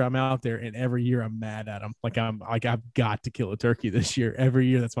every year I'm out there, and every year I'm mad at them. I've got to kill a turkey this year. Every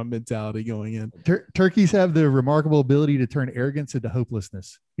year, that's my mentality going in. Turkeys have the remarkable ability to turn arrogance into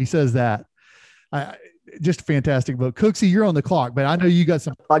hopelessness. He says that. Just a fantastic book. Cooksy, you're on the clock, but I know you got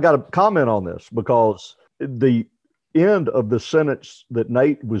some. I got to comment on this because the end of the sentence that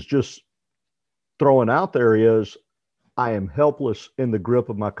Nate was just throwing out there is, I am helpless in the grip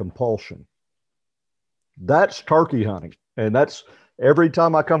of my compulsion. That's turkey hunting. And that's every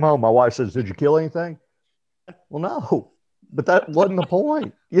time I come home, my wife says, did you kill anything? Well, no, but that wasn't the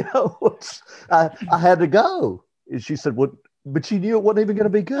point. You know, I had to go. And she said, well, but she knew it wasn't even going to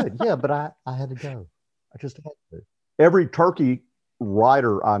be good. Yeah, but I had to go. I just had to. Every turkey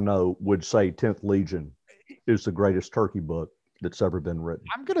writer I know would say 10th Legion is the greatest turkey book that's ever been written.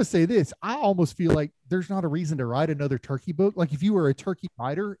 I'm going to say this. I almost feel like there's not a reason to write another turkey book. Like if you were a turkey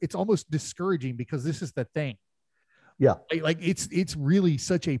writer, it's almost discouraging because this is the thing. Yeah. Like it's really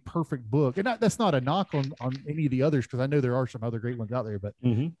such a perfect book. And that's not a knock on any of the others, because I know there are some other great ones out there, but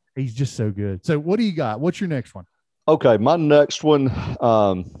he's just so good. So what do you got? What's your next one? Okay. My next one,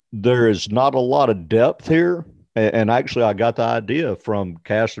 there is not a lot of depth here. And actually I got the idea from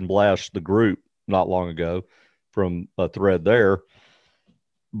Cast and Blast, the group, not long ago, from a thread there,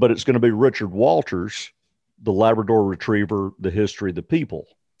 but it's going to be Richard Walters, the Labrador Retriever, The History of the People.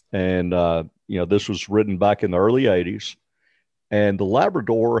 And, this was written back in the early 80s. And the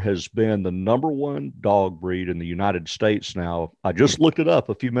Labrador has been the number one dog breed in the United States now. I just looked it up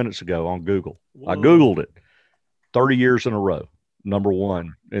a few minutes ago on Google. Whoa. I Googled it. 30 years in a row, number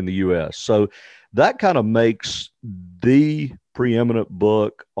one in the U.S. So that kind of makes the preeminent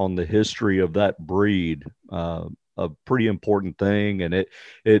book on the history of that breed a pretty important thing. And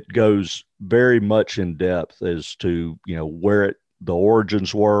it goes very much in depth as to, where the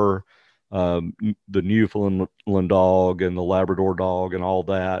origins were, the Newfoundland dog and the Labrador dog and all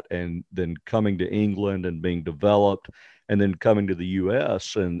that, and then coming to England and being developed, and then coming to the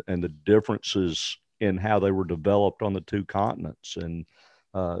U.S. and the differences in how they were developed on the two continents. And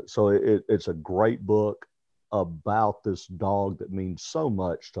so it's a great book about this dog that means so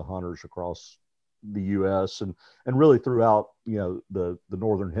much to hunters across the U.S. and really throughout, the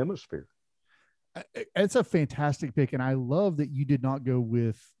Northern Hemisphere. It's a fantastic pick. And I love that you did not go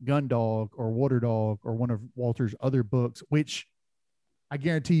with Gun Dog or Water Dog or one of Walter's other books, which I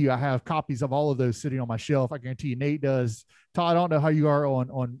guarantee you, I have copies of all of those sitting on my shelf. I guarantee you Nate does. Todd, I don't know how you are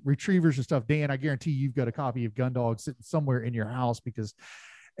on retrievers and stuff. Dan, I guarantee you've got a copy of Gun Dog sitting somewhere in your house, because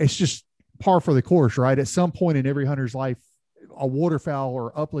it's just par for the course, right? At some point in every hunter's life, a waterfowl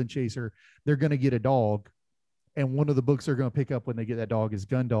or upland chaser, they're going to get a dog. And one of the books they're going to pick up when they get that dog is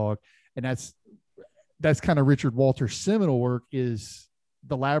Gun Dog. And that's kind of Richard Walter's seminal work, is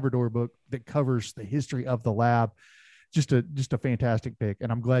the Labrador book that covers the history of the lab. Just a fantastic pick.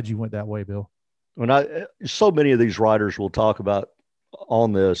 And I'm glad you went that way, Bill. So many of these writers we'll talk about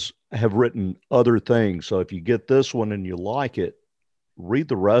on this have written other things. So if you get this one and you like it, read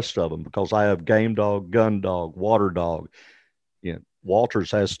the rest of them, because I have Game Dog, Gun Dog, Water Dog. Walters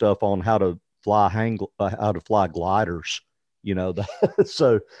has stuff on how to fly gliders.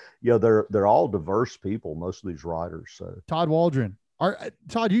 So they're all diverse people, most of these writers. So Todd Waldron.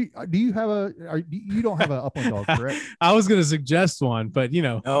 Todd, you don't have an upland dog, correct? I was going to suggest one, but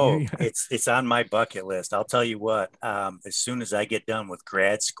no, it's on my bucket list. I'll tell you what, as soon as I get done with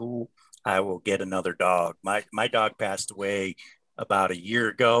grad school, I will get another dog. My dog passed away about a year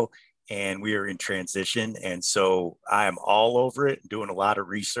ago, and we are in transition. And so I am all over it, doing a lot of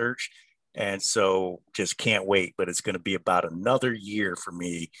research. And so just can't wait, but it's going to be about another year for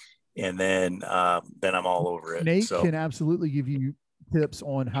me. And then I'm all over it. Nate can absolutely give you tips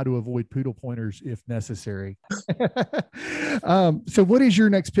on how to avoid poodle pointers if necessary. So what is your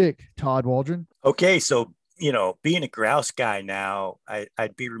next pick, Todd Waldron? Okay. So, being a grouse guy now,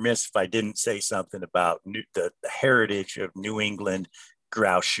 I'd be remiss if I didn't say something about the heritage of New England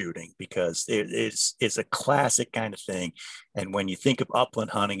grouse shooting, because it's a classic kind of thing. And when you think of upland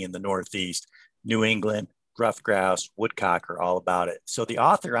hunting in the Northeast, New England, ruffed grouse, woodcock are all about it. So the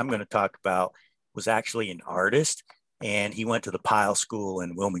author I'm going to talk about was actually an artist, and he went to the Pyle School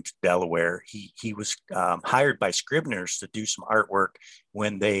in Wilmington, Delaware. He was hired by Scribner's to do some artwork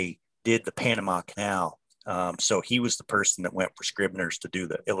when they did the Panama Canal. So he was the person that went for Scribner's to do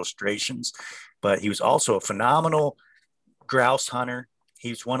the illustrations, but he was also a phenomenal grouse hunter.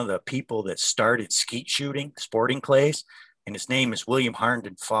 He's one of the people that started skeet shooting, sporting clays, and his name is William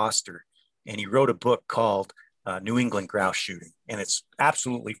Harnden Foster. And he wrote a book called New England Grouse Shooting, and it's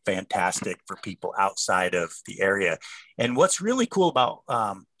absolutely fantastic for people outside of the area. And what's really cool about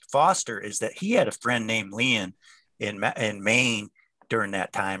Foster is that he had a friend named Leon in Maine during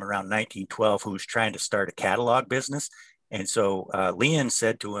that time, around 1912, who was trying to start a catalog business. And so Leon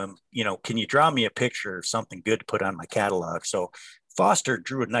said to him, can you draw me a picture of something good to put on my catalog? So Foster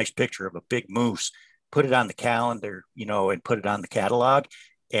drew a nice picture of a big moose, put it on the calendar, and put it on the catalog.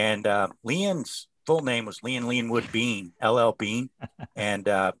 And Leon's full name was Leon Wood Bean, LL Bean. And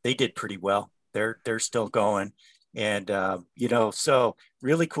they did pretty well. They're still going. And, so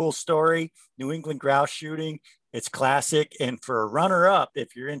really cool story, New England grouse shooting. It's classic. And for a runner up,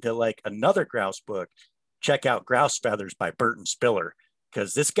 if you're into like another grouse book, check out Grouse Feathers by Burton Spiller,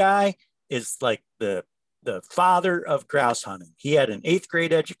 because this guy is like the father of grouse hunting. He had an 8th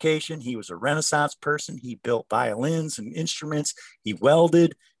grade education. He was a Renaissance person. He built violins and instruments. He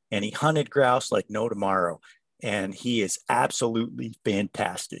welded, and he hunted grouse like no tomorrow. And he is absolutely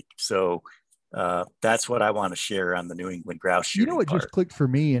fantastic. So that's what I want to share on the New England grouse shooting. What just clicked for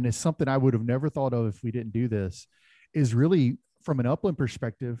me, and it's something I would have never thought of if we didn't do this, is really from an upland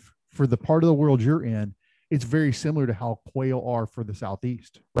perspective, for the part of the world you're in, it's very similar to how quail are for the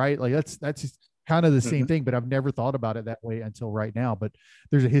Southeast, right? Like that's kind of the same thing, but I've never thought about it that way until right now. But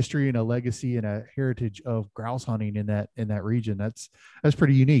there's a history and a legacy and a heritage of grouse hunting in that region. That's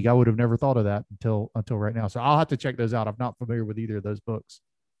pretty unique. I would have never thought of that until right now. So I'll have to check those out. I'm not familiar with either of those books.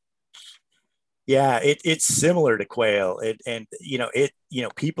 Yeah, it's similar to quail.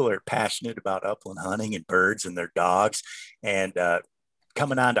 People are passionate about upland hunting and birds and their dogs. And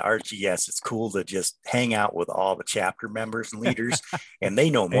coming on to RGS, it's cool to just hang out with all the chapter members and leaders, and they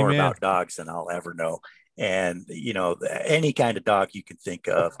know more Amen. about dogs than I'll ever know. And any kind of dog you can think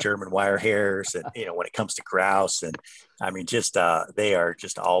of, German wire hares, and when it comes to grouse, and I mean, just they are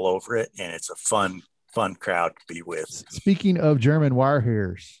just all over it, and it's a fun crowd to be with. Speaking of German wire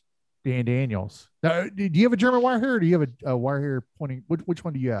hares, Dan Daniels. Now, do you have a German wire hair, or do you have a wire hair pointing? Which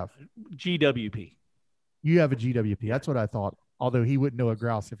one do you have? GWP. You have a GWP. That's what I thought. Although he wouldn't know a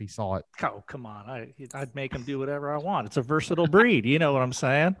grouse if he saw it. Oh, come on. I'd make him do whatever I want. It's a versatile breed. You know what I'm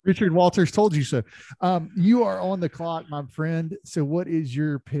saying? Richard Walters told you so. You are on the clock, my friend. So what is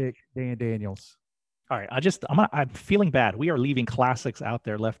your pick, Dan Daniels? All right. I'm feeling bad. We are leaving classics out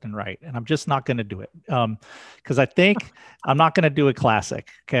there left and right, and I'm just not going to do it. Because I think I'm not going to do a classic.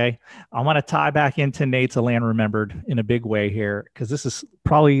 Okay. I'm going to tie back into Nate's A Land Remembered in a big way here, because this is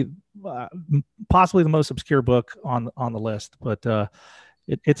probably possibly the most obscure book on the list, but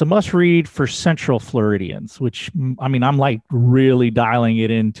it's a must read for Central Floridians, which, I mean, I'm like really dialing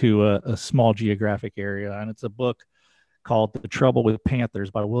it into a small geographic area. And it's a book called The Trouble with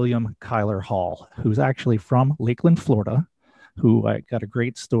Panthers by William Kyler Hall, who's actually from Lakeland, Florida, who I got a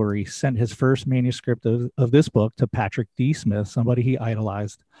great story, sent his first manuscript of this book to Patrick D. Smith, somebody he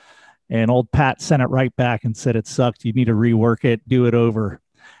idolized. And old Pat sent it right back and said, it sucked. You need to rework it, do it over.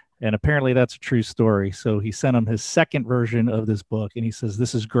 And apparently that's a true story. So he sent him his second version of this book, and he says,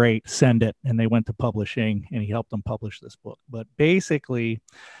 this is great, send it. And they went to publishing, and he helped them publish this book. But basically,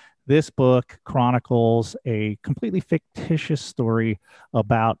 this book chronicles a completely fictitious story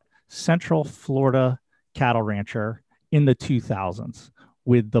about Central Florida cattle rancher in the 2000s,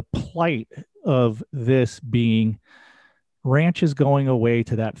 with the plight of this being ranches going away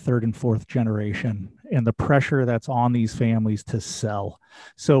to that third and fourth generation and the pressure that's on these families to sell.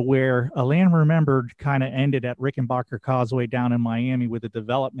 So where A Land Remembered kind of ended at Rickenbacker Causeway down in Miami with the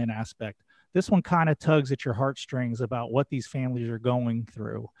development aspect, this one kind of tugs at your heartstrings about what these families are going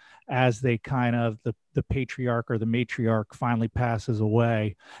through as they kind of, the patriarch or the matriarch finally passes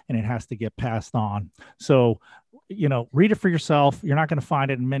away and it has to get passed on. So, read it for yourself. You're not going to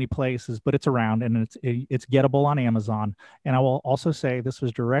find it in many places, but it's around, and it's gettable on Amazon. And I will also say this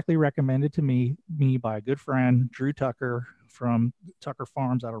was directly recommended to me by a good friend, Drew Tucker from Tucker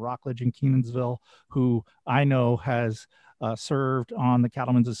Farms out of Rockledge and Kenansville, who I know has served on the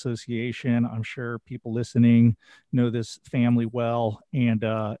Cattlemen's Association. I'm sure people listening know this family well. And,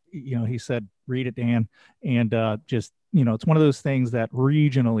 he said, read it, Dan. And it's one of those things that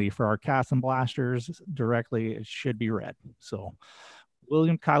regionally for our cats and blasters directly, it should be read. So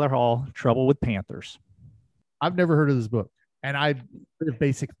William Kyler Hall, Trouble with Panthers. I've never heard of this book. And I live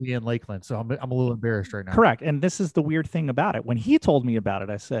basically in Lakeland, so I'm a little embarrassed right now. Correct. And this is the weird thing about it. When he told me about it,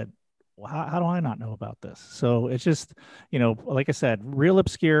 I said, well, how do I not know about this? So it's just, like I said, real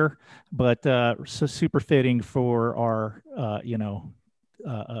obscure, but so super fitting for our,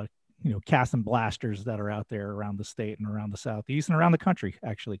 cast and blasters that are out there around the state and around the Southeast and around the country,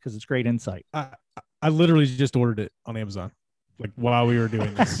 actually, because it's great insight. I literally just ordered it on Amazon, like while we were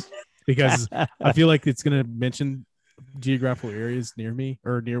doing this, because I feel like it's going to mention geographical areas near me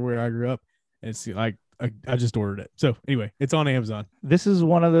or near where I grew up. And it's like, I just ordered it. So anyway, it's on Amazon. This is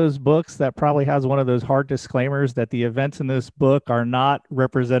one of those books that probably has one of those hard disclaimers that the events in this book are not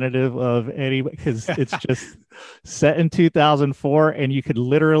representative of any, because it's just set in 2004, and you could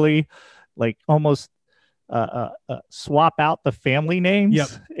literally like almost swap out the family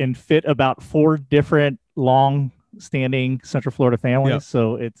names and fit about 4 different long-standing Central Florida families. Yep.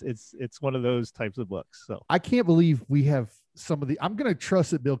 So it's one of those types of books. So I can't believe we have some of the. I'm going to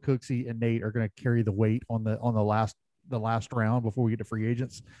trust that Bill Cooksey and Nate are going to carry the weight on the last round before we get to free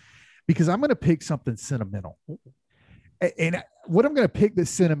agents, because I'm going to pick something sentimental. And what I'm going to pick that's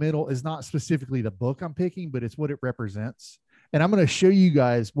sentimental is not specifically the book I'm picking, but it's what it represents. And I'm going to show you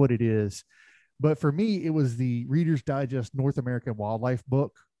guys what it is. But for me, it was the Reader's Digest North American Wildlife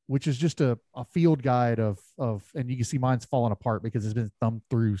book, which is just a field guide of, and you can see mine's falling apart because it's been thumbed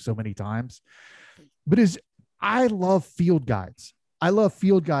through so many times. But I love field guides. I love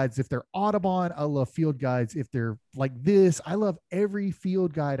field guides if they're Audubon. I love field guides if they're like this. I love every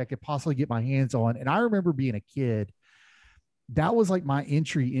field guide I could possibly get my hands on. And I remember being a kid, that was like my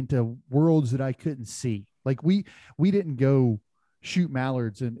entry into worlds that I couldn't see. Like we didn't go shoot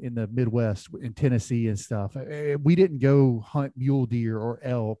mallards in the Midwest, in Tennessee and stuff. We didn't go hunt mule deer or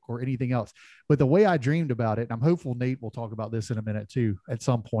elk or anything else. But the way I dreamed about it, and I'm hopeful Nate will talk about this in a minute too, at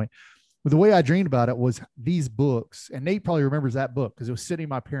some point, But the way I dreamed about it was these books, and Nate probably remembers that book because it was sitting in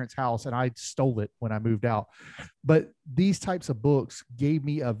my parents' house and I stole it when I moved out. But these types of books gave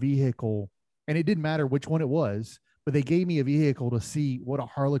me a vehicle, and it didn't matter which one it was, but they gave me a vehicle to see what a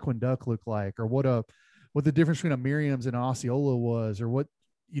Harlequin duck looked like, or what the difference between a Miriam's and an Osceola was, or what,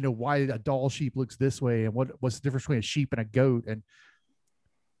 why a doll sheep looks this way, and what's the difference between a sheep and a goat. And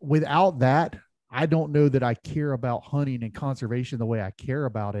without that, I don't know that I care about hunting and conservation the way I care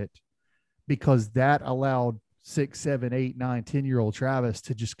about it, because that allowed 6, 7, 8, 9, 10-year-old Travis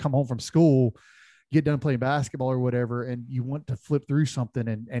to just come home from school, get done playing basketball or whatever, and you want to flip through something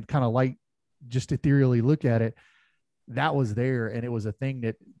and kind of like just ethereally look at it. That was there, and it was a thing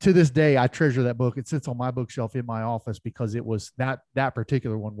that to this day I treasure that book. It sits on my bookshelf in my office because it was that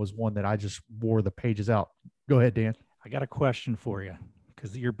particular one was one that I just wore the pages out. Go ahead, Dan. I got a question for you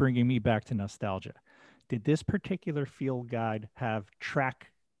because you're bringing me back to nostalgia. Did this particular field guide have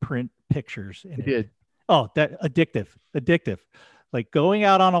track print pictures in it? It did. Oh, that addictive. Like going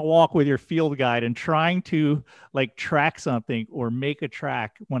out on a walk with your field guide and trying to like track something or make a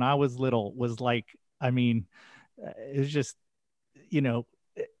track when I was little was like, I mean, it was just,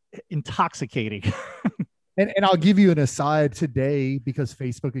 intoxicating. And I'll give you an aside today, because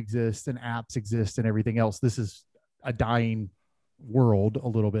Facebook exists and apps exist and everything else. This is a dying world a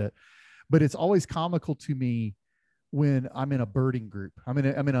little bit, but it's always comical to me when I'm in a birding group. I'm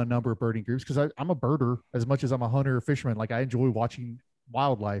in a number of birding groups because I'm a birder as much as I'm a hunter or fisherman. Like, I enjoy watching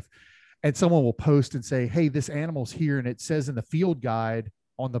wildlife, and someone will post and say, hey, this animal's here, and it says in the field guide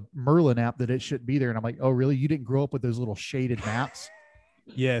on the Merlin app that it shouldn't be there. And I'm like, oh, really? You didn't grow up with those little shaded maps?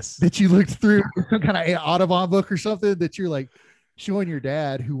 Yes. That you looked through some kind of Audubon book or something that you're like showing your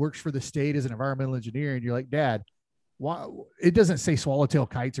dad, who works for the state as an environmental engineer. And you're like, Dad, why it doesn't say swallowtail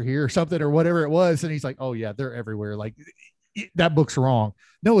kites are here or something or whatever it was. And he's like, oh yeah, they're everywhere. Like, that book's wrong.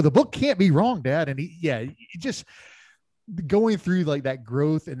 No, the book can't be wrong, Dad. And just going through like that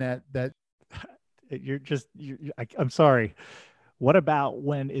growth and that I'm sorry. What about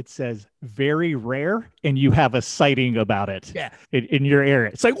when it says very rare and you have a sighting about it? Yeah. In your area?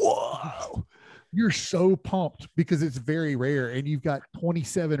 It's like, whoa. You're so pumped because it's very rare, and you've got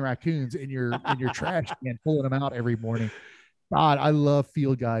 27 raccoons in your trash can, pulling them out every morning. God, I love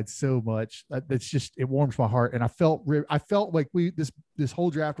field guides so much. That's just, it warms my heart. And I felt like this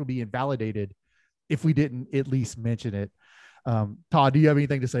whole draft would be invalidated if we didn't at least mention it. Todd, do you have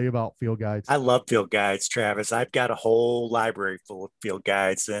anything to say about field guides? I love field guides, Travis. I've got a whole library full of field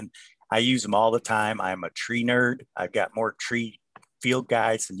guides, and I use them all the time. I'm a tree nerd. I've got more tree field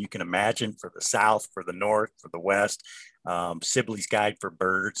guides than you can imagine, for the South, for the North, for the West. Sibley's Guide for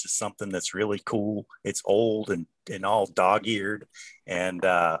Birds is something that's really cool. It's old and all dog-eared. And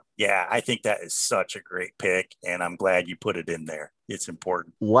I think that is such a great pick, and I'm glad you put it in there. It's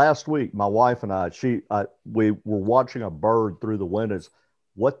important. Last week, my wife and we were watching a bird through the windows.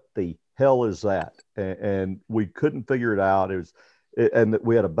 What the hell is that? And we couldn't figure it out. And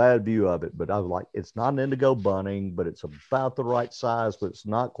we had a bad view of it, but I was like, it's not an indigo bunting, but it's about the right size, but it's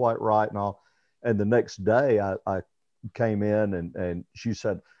not quite right and all. And the next day I came in and she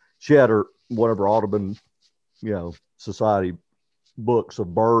said she had one of her Audubon, Society books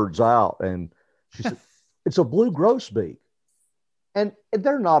of birds out. And she said, it's a blue grosbeak. And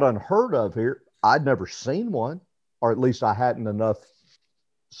they're not unheard of here. I'd never seen one, or at least I hadn't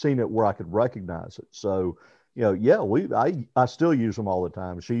seen it where I could recognize it. So, I still use them all the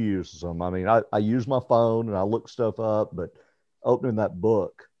time. She uses them. I mean, I use my phone and I look stuff up, but opening that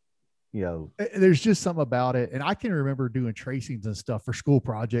book, there's just something about it. And I can remember doing tracings and stuff for school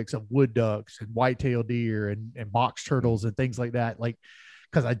projects of wood ducks and white-tailed deer and box turtles and things like that. Like,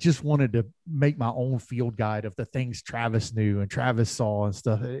 because I just wanted to make my own field guide of the things Travis knew and Travis saw and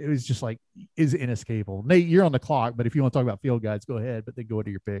stuff. It was just like, is inescapable. Nate, you're on the clock, but if you want to talk about field guides, go ahead, but then go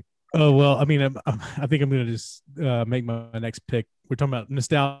into your pick. Oh, well, I mean, I think I'm going to just make my next pick. We're talking about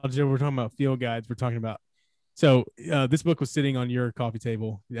nostalgia. We're talking about field guides. We're talking about, so this book was sitting on your coffee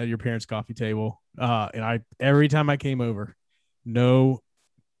table, at your parents' coffee table. And every time I came over, no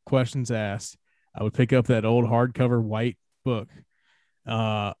questions asked, I would pick up that old hardcover white book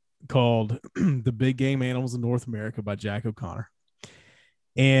called The Big Game Animals of North America by Jack O'Connor.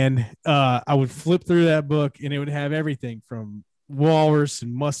 And I would flip through that book, and it would have everything from walrus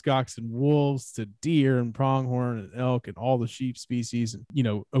and muskox and wolves to deer and pronghorn and elk and all the sheep species.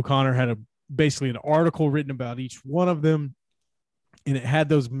 And, O'Connor had basically an article written about each one of them. And it had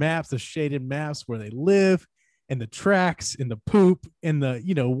those maps, the shaded maps where they live, and the tracks and the poop and the,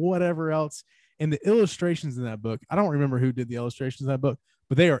 whatever else. And the illustrations in that book, I don't remember who did the illustrations in that book,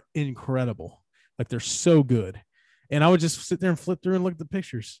 but they are incredible. Like, they're so good. And I would just sit there and flip through and look at the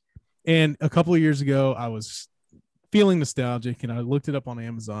pictures. And a couple of years ago, I was feeling nostalgic and I looked it up on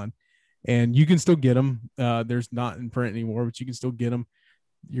Amazon, and you can still get them. There's not in print anymore, but you can still get them.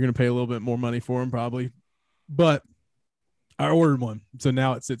 You're going to pay a little bit more money for them probably, but I ordered one. So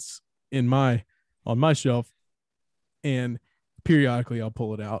now it sits on my shelf, and periodically I'll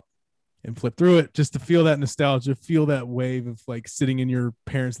pull it out and flip through it just to feel that nostalgia, feel that wave of like sitting in your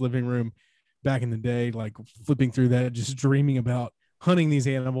parents' living room back in the day, like flipping through that, just dreaming about hunting these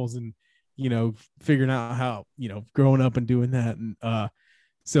animals and, figuring out how, growing up and doing that. And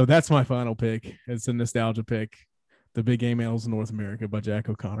so that's my final pick. It's a nostalgia pick. The Big Game Animals of North America by Jack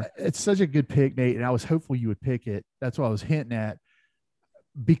O'Connor. It's such a good pick, Nate. And I was hopeful you would pick it. That's what I was hinting at.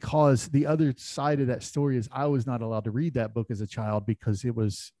 Because the other side of that story is I was not allowed to read that book as a child because it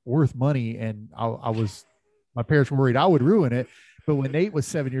was worth money. And my parents were worried I would ruin it. But when Nate was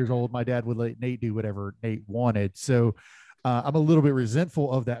 7 years old, my dad would let Nate do whatever Nate wanted. So I'm a little bit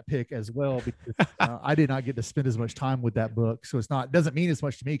resentful of that pick as well, because I did not get to spend as much time with that book. So it doesn't mean as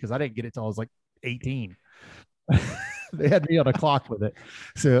much to me because I didn't get it till I was like 18. They had me on a clock with it.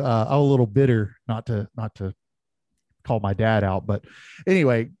 So I'm a little bitter not to call my dad out. But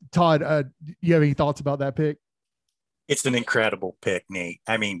anyway, Todd, you have any thoughts about that pick? It's an incredible pick, Nate.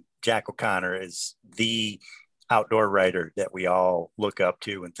 I mean, Jack O'Connor is the outdoor writer that we all look up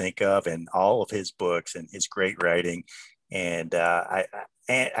to and think of, and all of his books and his great writing. And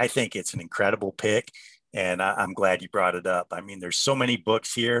I think it's an incredible pick, and I'm glad you brought it up. I mean, there's so many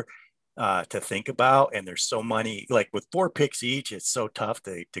books here to think about, and there's so many, like with 4 picks each, it's so tough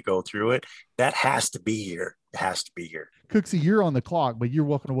to go through it. That has to be here. It has to be here. Cooksey, you're on the clock, but you're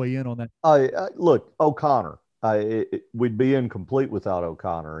walking away in on that. Look, O'Connor. We'd be incomplete without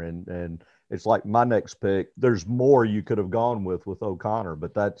O'Connor, and it's like my next pick. There's more you could have gone with O'Connor,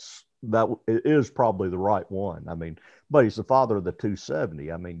 but it is probably the right one. I mean, but he's the father of the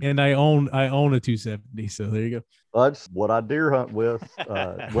 270. I mean, and I own a 270, so there you go. That's what I deer hunt with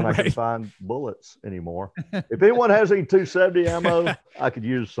when I Right. can find bullets anymore. If anyone has any 270 ammo, I could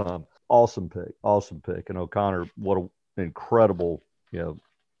use some. Awesome pick. And O'Connor, what an incredible,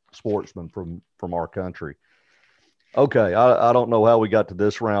 sportsman from our country. Okay, I don't know how we got to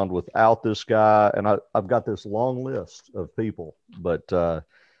this round without this guy, and I've got this long list of people, but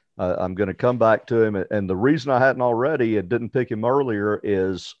I'm going to come back to him. And the reason I hadn't already and didn't pick him earlier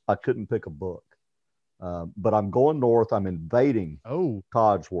is I couldn't pick a book. But I'm going north. I'm invading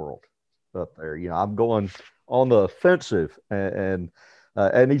Todd's world up there. I'm going on the offensive, and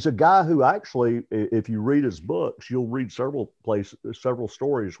he's a guy who actually, if you read his books, you'll read several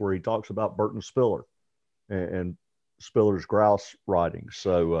stories where he talks about Burton Spiller and Spiller's grouse writings.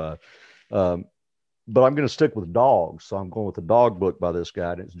 So, but I'm going to stick with dogs. So I'm going with the dog book by this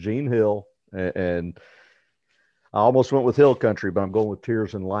guy, and it's Gene Hill. And I almost went with Hill Country, but I'm going with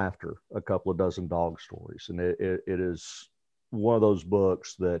Tears and Laughter, a couple of dozen dog stories. And it is one of those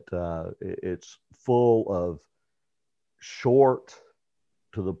books that it's full of short,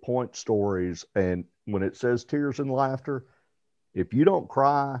 to the point stories. And when it says Tears and Laughter, if you don't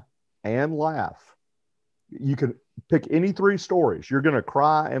cry and laugh, you can pick any 3 stories. You're going to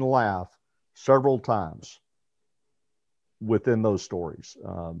cry and laugh several times within those stories.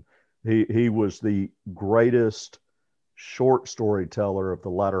 He was the greatest short storyteller of the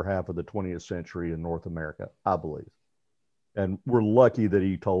latter half of the 20th century in North America, I believe. And we're lucky that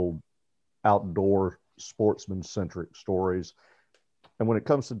he told outdoor sportsman-centric stories. And when it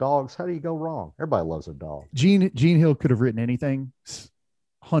comes to dogs, how do you go wrong? Everybody loves a dog. Gene Hill could have written anything.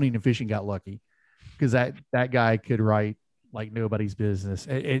 Hunting and fishing got lucky, because that guy could write like nobody's business.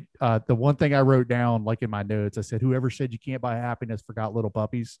 The one thing I wrote down, like in my notes, I said, whoever said you can't buy happiness forgot little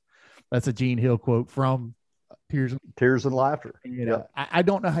puppies. That's a Gene Hill quote from Tears and Laughter. I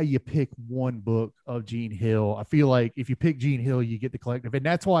don't know how you pick one book of Gene Hill. I feel like if you pick Gene Hill, you get the collective. And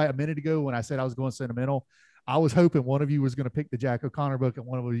that's why a minute ago, when I said I was going sentimental, I was hoping one of you was going to pick the Jack O'Connor book and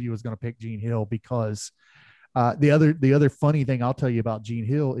one of you was going to pick Gene Hill, because the other funny thing I'll tell you about Gene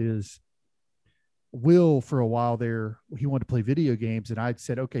Hill is Will, for a while there, he wanted to play video games. And I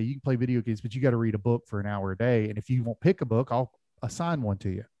said, okay, you can play video games, but you got to read a book for an hour a day. And if you won't pick a book, I'll assign one to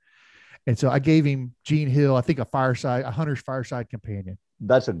you. And so I gave him Gene Hill, I think a Hunter's Fireside Companion.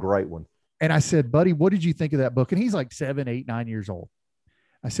 That's a great one. And I said, buddy, what did you think of that book? And he's like 7, 8, 9 years old.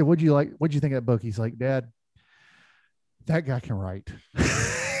 I said, what'd you think of that book? He's like, Dad, that guy can write.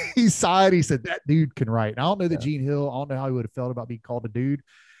 He sighed. He said, that dude can write. And I don't know that Gene Hill, I don't know how he would have felt about being called a dude,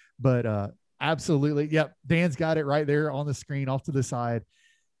 but absolutely. Yep. Dan's got it right there on the screen off to the side.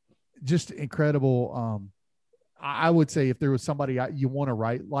 Just incredible. I would say if there was somebody you want to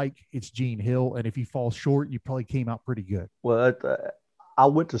write like, it's Gene Hill. And if you fall short, you probably came out pretty good. Well, I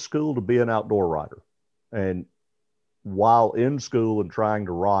went to school to be an outdoor writer. And while in school and trying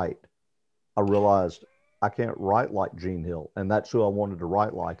to write, I realized I can't write like Gene Hill. And that's who I wanted to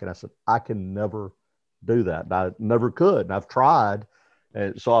write like. And I said, I can never do that. And I never could. And I've tried.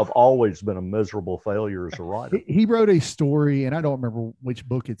 And so I've always been a miserable failure as a writer. He wrote a story, and I don't remember which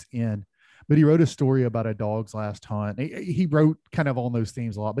book it's in, but he wrote a story about a dog's last hunt. He wrote kind of on those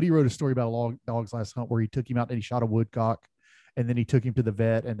themes a lot, but he wrote a story about a dog's last hunt where he took him out and he shot a woodcock, and then he took him to the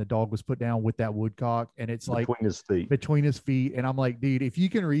vet, and the dog was put down with that woodcock, and it's between his feet. And I'm like, dude, if you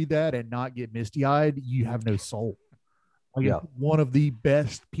can read that and not get misty eyed, you have no soul. Like, yeah. One of the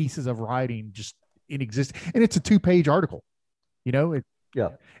best pieces of writing just in existence. And it's a 2-page article,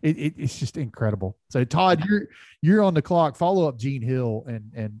 it's just incredible. So Todd, you're on the clock. Follow up Gene Hill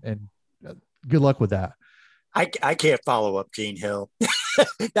and good luck with that. I can't follow up Gene Hill.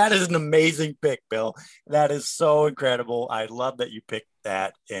 That is an amazing pick, Bill. That is so incredible. I love that you picked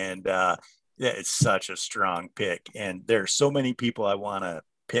that. And it's such a strong pick. And there's so many people I want to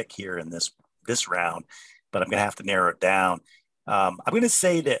pick here in this round, but I'm going to have to narrow it down. I'm going to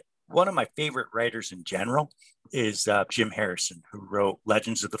say that one of my favorite writers in general is Jim Harrison, who wrote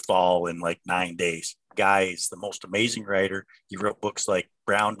Legends of the Fall in like 9 days. Guy is the most amazing writer. He wrote books like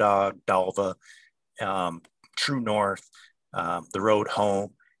Brown Dog, Dalva, True North, The Road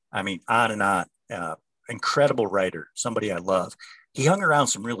Home. I mean, on and on. Incredible writer, somebody I love. He hung around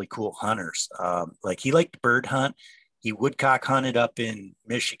some really cool hunters. Like he liked to bird hunt. He woodcock hunted up in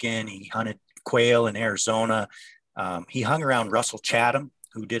Michigan. He hunted quail in Arizona. He hung around Russell Chatham,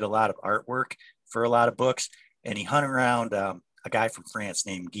 who did a lot of artwork for a lot of books. And he hung around a guy from France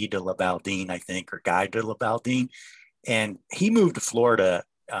named Guy de la Baldine, I think, or Guy de la Baldine. And he moved to Florida,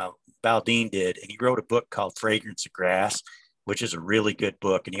 Baldine did, and he wrote a book called Fragrance of Grass, which is a really good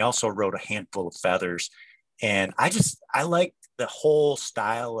book. And he also wrote A Handful of Feathers. And I like the whole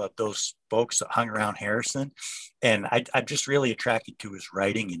style of those folks that hung around Harrison. And I'm just really attracted to his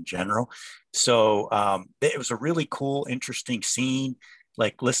writing in general. So it was a really cool, interesting scene,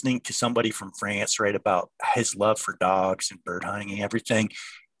 like listening to somebody from France write about his love for dogs and bird hunting and everything.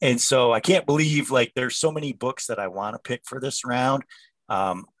 And so I can't believe like there's so many books that I want to pick for this round.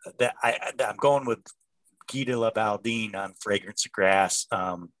 That I'm going with Guy de la Baldine on Fragrance of Grass,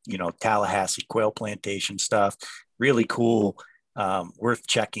 Tallahassee quail plantation stuff. Really cool, worth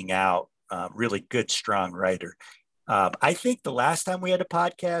checking out. Really good, strong writer. I think the last time we had a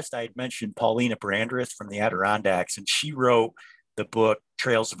podcast, I had mentioned Paulina Brandreth from the Adirondacks, and she wrote the book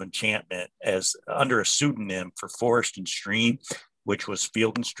Trails of Enchantment as under a pseudonym for Forest and Stream, which was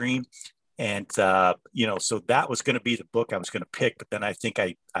Field and Stream. And, so that was going to be the book I was going to pick, but then I think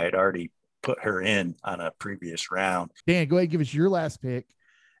I had already put her in on a previous round. Dan, go ahead and give us your last pick,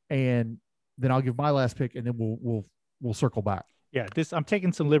 and then I'll give my last pick, and then we'll circle back. Yeah, I'm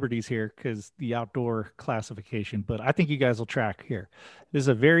taking some liberties here because the outdoor classification, but I think you guys will track here. This is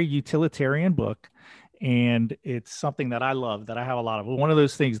a very utilitarian book, and it's something that I love, that I have a lot of. One of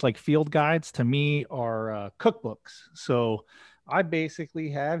those things like field guides to me are cookbooks. So I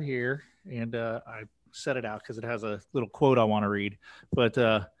basically have here, and I set it out because it has a little quote I want to read, but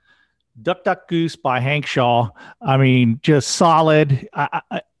Duck, Duck, Goose by Hank Shaw. I mean, just solid.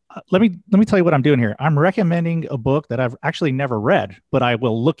 Let me tell you what I'm doing here. I'm recommending a book that I've actually never read, but I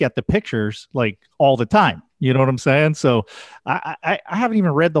will look at the pictures like all the time. You know what I'm saying? So I haven't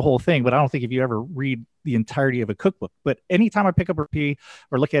even read the whole thing, but I don't think if you ever read the entirety of a cookbook, but anytime I pick up a P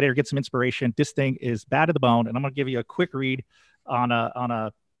or look at it or get some inspiration, this thing is bad to the bone. And I'm going to give you a quick read on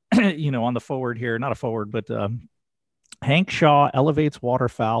a on the forward here, not a forward, but Hank Shaw elevates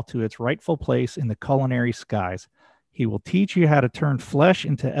waterfowl to its rightful place in the culinary skies. He will teach you how to turn flesh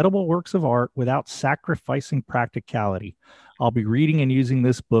into edible works of art without sacrificing practicality. I'll be reading and using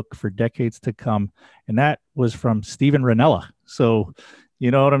this book for decades to come. And that was from Steven Rinella. So,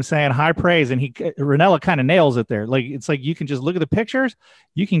 you know what I'm saying? High praise. And Rinella kind of nails it there. Like, it's like you can just look at the pictures.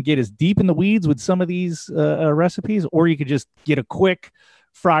 You can get as deep in the weeds with some of these recipes, or you could just get a quick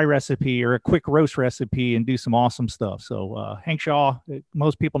fry recipe or a quick roast recipe and do some awesome stuff. So Hank Shaw,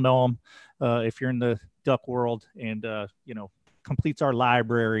 most people know him if you're in the duck world, and completes our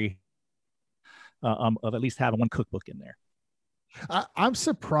library of at least having one cookbook in there. I'm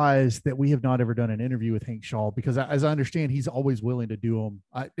surprised that we have not ever done an interview with Hank Shaw, because as I understand, he's always willing to do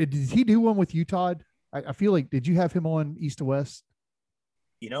them. Did he do one with you, Todd? I feel like, did you have him on East to West?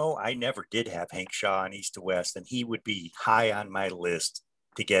 I never did have Hank Shaw on East to West, and he would be high on my list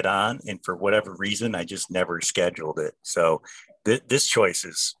to get on. And for whatever reason, I just never scheduled it. So this choice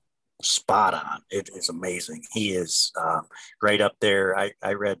is spot on. It is amazing. He is right up there.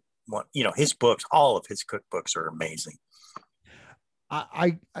 I read one, his books, all of his cookbooks are amazing.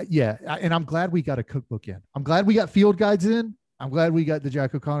 And I'm glad we got a cookbook in. I'm glad we got field guides in. I'm glad we got the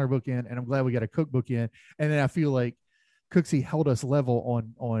Jack O'Connor book in, and I'm glad we got a cookbook in. And then I feel like Cooksey held us level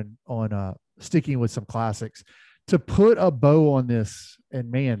on sticking with some classics. To put a bow on this, and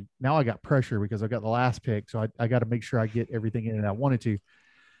man, now I got pressure because I got the last pick, so I got to make sure I get everything in that I wanted to.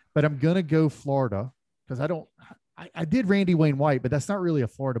 But I'm gonna go Florida because I did Randy Wayne White, but that's not really a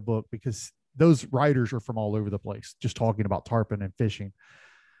Florida book because those writers are from all over the place, just talking about tarpon and fishing.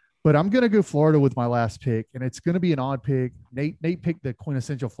 But I'm going to go Florida with my last pick, and it's going to be an odd pick. Nate picked the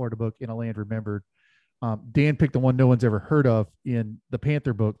quintessential Florida book, In a Land Remembered. Dan picked the one no one's ever heard of in the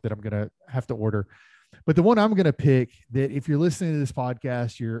Panther book that I'm going to have to order. But the one I'm going to pick, that if you're listening to this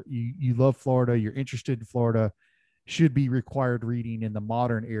podcast, you love Florida, you're interested in Florida, should be required reading in the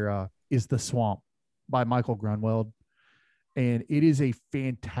modern era, is The Swamp by Michael Grunwald. And it is a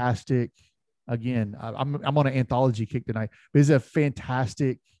fantastic, again, I'm on an anthology kick tonight, but it's a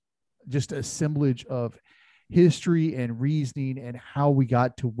fantastic just assemblage of history and reasoning and how we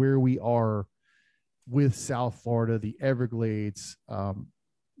got to where we are with South Florida, the Everglades,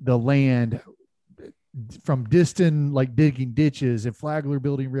 the land, from distant, like digging ditches and Flagler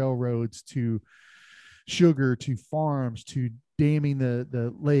building railroads, to sugar, to farms, to damming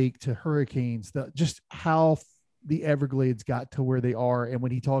the lake, to hurricanes, just how the Everglades got to where they are. And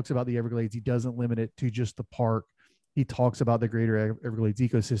when he talks about the Everglades, he doesn't limit it to just the park. He talks about the greater Everglades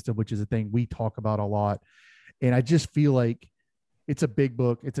ecosystem, which is a thing we talk about a lot. And I just feel like it's a big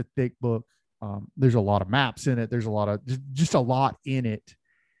book. It's a thick book. There's a lot of maps in it. There's a lot in it.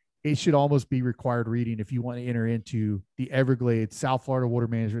 It should almost be required reading if you want to enter into the Everglades, South Florida Water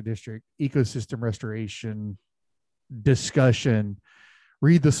Management District, ecosystem restoration discussion.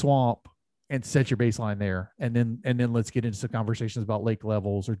 Read The Swamp and set your baseline there. And then let's get into some conversations about lake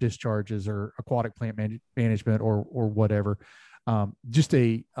levels or discharges or aquatic plant management or whatever. Just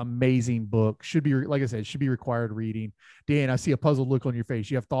a amazing book. Should be, like I said, should be required reading. Dan, I see a puzzled look on your face.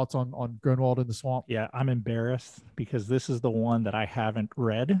 You have thoughts on Grunwald and The Swamp? Yeah, I'm embarrassed because this is the one that I haven't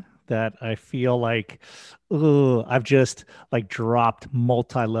read, that I feel like, I've just like dropped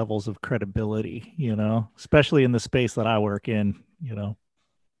multi levels of credibility, especially in the space that I work in,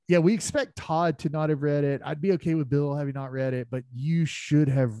 Yeah, we expect Todd to not have read it. I'd be okay with Bill having not read it, but you should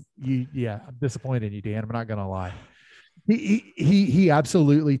have. I'm disappointed in you, Dan. I'm not going to lie. He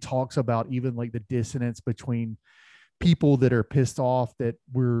absolutely talks about even like the dissonance between people that are pissed off that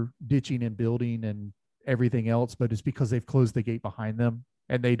we're ditching and building and everything else, but it's because they've closed the gate behind them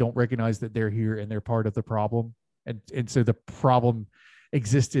and they don't recognize that they're here and they're part of the problem. And so the problem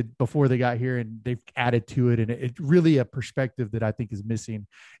existed before they got here and they've added to it. And it's really a perspective that I think is missing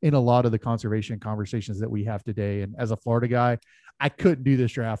in a lot of the conservation conversations that we have today. And as a Florida guy, I couldn't do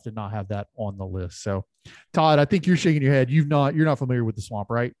this draft and not have that on the list. So Todd, I think you're shaking your head. You're not familiar with The Swamp,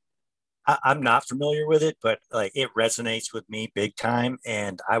 right? I'm not familiar with it, but like it resonates with me big time.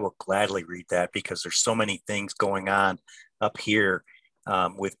 And I will gladly read that because there's so many things going on up here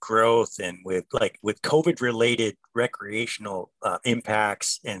with growth and with COVID related recreational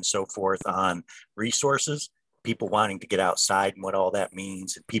impacts and so forth on resources, people wanting to get outside and what all that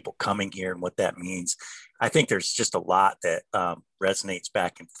means, and people coming here and what that means. I think there's just a lot that resonates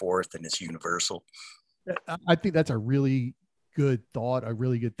back and forth and is universal. I think that's a really good thought, a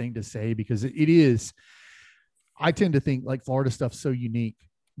really good thing to say, because it is, I tend to think like Florida stuff's so unique,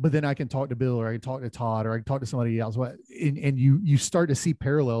 but then I can talk to Bill or I can talk to Todd or I can talk to somebody else. And you start to see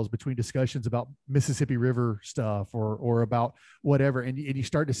parallels between discussions about Mississippi River stuff or about whatever. And you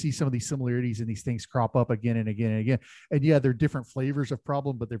start to see some of these similarities and these things crop up again and again and again. And yeah, they're different flavors of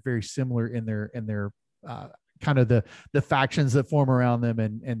problem, but they're very similar in their kind of the factions that form around them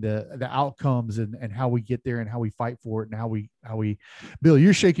and the outcomes and how we get there and how we fight for it and how we Bill,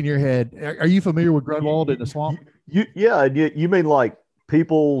 you're shaking your head. Are you familiar with Grunwald and The Swamp? You mean like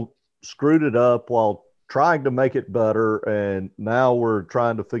people screwed it up while trying to make it better, and now we're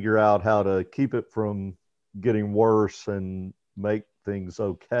trying to figure out how to keep it from getting worse and make things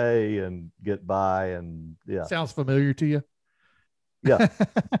okay and get by. And yeah, sounds familiar to you? Yeah.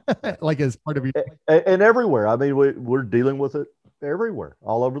 Like as part of your and everywhere. I mean, we're dealing with it everywhere,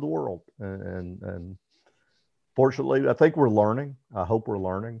 all over the world. And fortunately, I think we're learning. I hope we're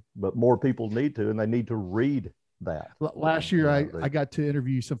learning, but more people need to, and they need to read that. Last year, I got to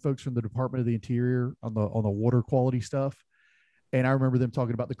interview some folks from the Department of the Interior on the water quality stuff. And I remember them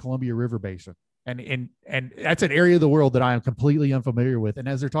talking about the Columbia River Basin. And that's an area of the world that I am completely unfamiliar with. And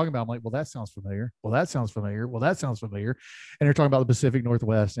as they're talking about, I'm like, well, that sounds familiar. Well, that sounds familiar. Well, that sounds familiar. And they're talking about the Pacific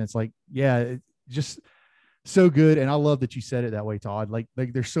Northwest. And it's like, yeah, just So good. And I love that you said it that way, Todd. Like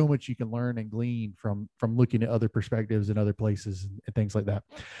there's so much you can learn and glean from looking at other perspectives and other places and things like that.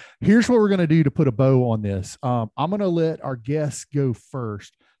 Here's what we're going to do to put a bow on this. I'm going to let our guests go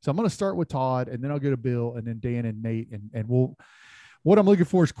first. So I'm going to start with Todd, and then I'll go to Bill, and then Dan and Nate, and what I'm looking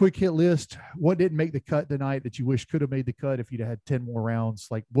for is quick hit list. What didn't make the cut tonight that you wish could have made the cut if you'd had 10 more rounds?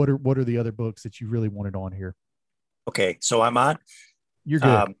 Like what are the other books that you really wanted on here? Okay. So I'm on. You're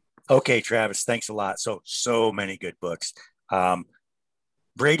good. Okay, Travis, thanks a lot. So many good books.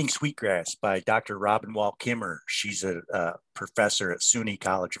 Braiding Sweetgrass by Dr. Robin Wall Kimmer. She's a professor at SUNY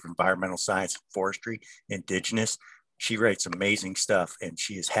College of Environmental Science and Forestry, Indigenous. She writes amazing stuff, and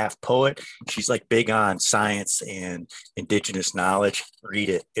she is half poet. She's like big on science and Indigenous knowledge. Read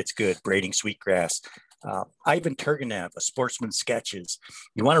it. It's good. Braiding Sweetgrass. Ivan Turgenev, A Sportsman's Sketches.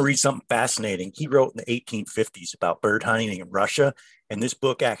 You want to read something fascinating? He wrote in the 1850s about bird hunting in Russia, and this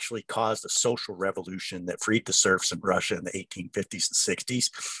book actually caused a social revolution that freed the serfs in Russia in the 1850s and 60s.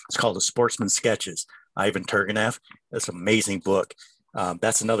 It's called A Sportsman's Sketches. Ivan Turgenev. That's an amazing book.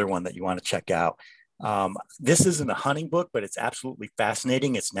 That's another one that you want to check out. This isn't a hunting book, but it's absolutely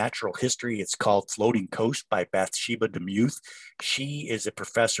fascinating. It's natural history. It's called Floating Coast by Bathsheba Demuth. She is a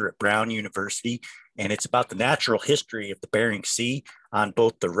professor at Brown University, and it's about the natural history of the Bering Sea on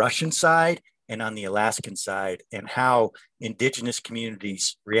both the Russian side and on the Alaskan side, and how indigenous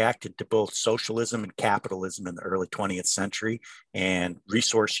communities reacted to both socialism and capitalism in the early 20th century, and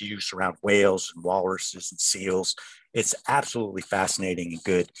resource use around whales and walruses and seals. It's absolutely fascinating and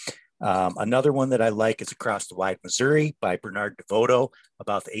good. Another one that I like is Across the Wide Missouri by Bernard DeVoto,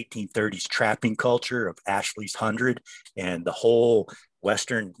 about the 1830s trapping culture of Ashley's Hundred and the whole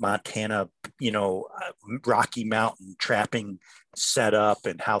Western Montana, Rocky Mountain trapping setup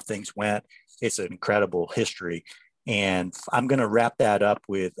and how things went. It's an incredible history. And I'm going to wrap that up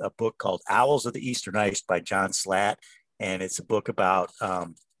with a book called Owls of the Eastern Ice by John Slatt. And it's a book about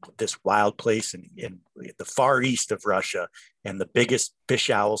this wild place in the far east of Russia, and the biggest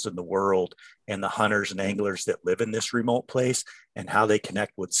fish owls in the world, and the hunters and anglers that live in this remote place, and how they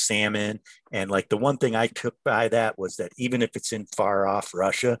connect with salmon. And like the one thing I took by that was that even if it's in far off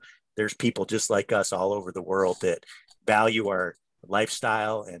Russia, there's people just like us all over the world that value our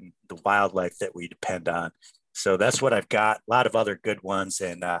lifestyle and the wildlife that we depend on. So that's what I've got. A lot of other good ones,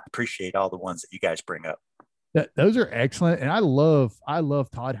 and appreciate all the ones that you guys bring up. Those are excellent, and I love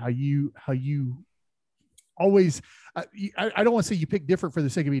Todd how you always. I don't want to say you pick different for the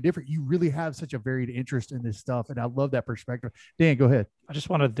sake of being different. You really have such a varied interest in this stuff, and I love that perspective. Dan, go ahead. I just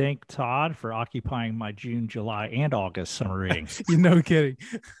want to thank Todd for occupying my June, July, and August summer readings. You're no kidding.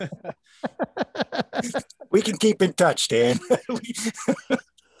 We can keep in touch, Dan.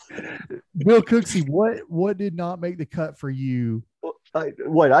 Bill Cooksey, what did not make the cut for you?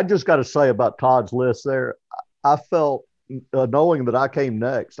 I just got to say about Todd's list there. I felt, knowing that I came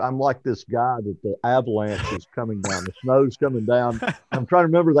next, I'm like this guy that the avalanche is coming down, the snow's coming down. I'm trying to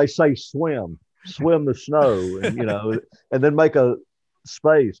remember, they say swim the snow, and and then make a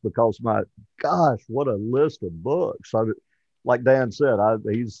space, because my gosh, what a list of books. Like Dan said,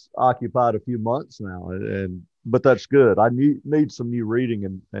 he's occupied a few months now, but that's good. I need some new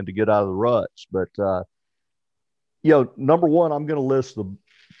reading and to get out of the ruts. But number one, I'm going to list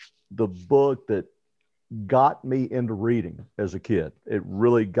the book that got me into reading as a kid. It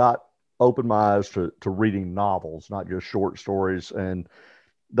really opened my eyes to reading novels, not just short stories. And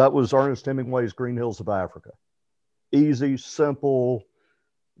that was Ernest Hemingway's Green Hills of Africa. Easy, simple,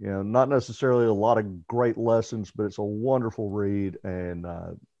 not necessarily a lot of great lessons, but it's a wonderful read, and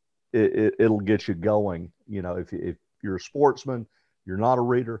it'll get you going. If you're a sportsman, you're not a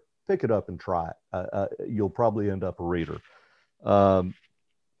reader, pick it up and try it. You'll probably end up a reader.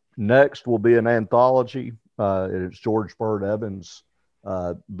 Next will be an anthology. It's George Bird Evans'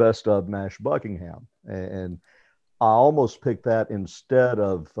 Best of Nash Buckingham. And I almost picked that instead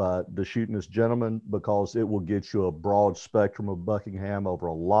of The Shootin'est Gentleman, because it will get you a broad spectrum of Buckingham over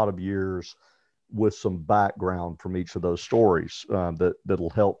a lot of years, with some background from each of those stories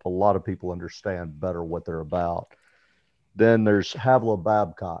that'll help a lot of people understand better what they're about. Then there's Havilah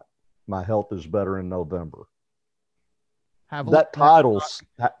Babcock, My Health is Better in November. That title's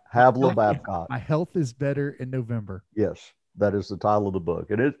Havilah Babcock. My Health is Better in November. Yes, that is the title of the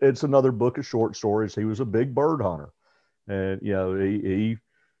book. And it's another book of short stories. He was a big bird hunter. And,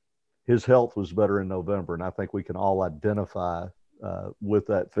 his health was better in November. And I think we can all identify with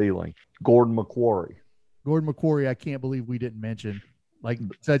that feeling. Gordon McQuarrie, I can't believe we didn't mention. Like,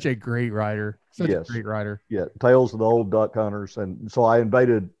 such a great writer. A great writer. Yeah, Tales of the Old Duck Hunters. And so I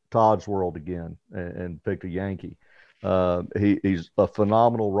invaded Todd's world again and picked a Yankee. He's a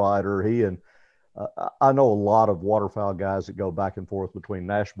phenomenal writer. He and I know a lot of waterfowl guys that go back and forth between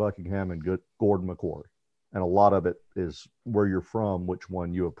Nash Buckingham and Gordon McQuarrie. And a lot of it is where you're from, which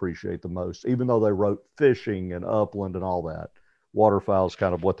one you appreciate the most. Even though they wrote fishing and upland and all that, waterfowl is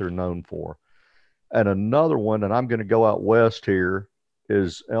kind of what they're known for. And another one, and I'm going to go out west here,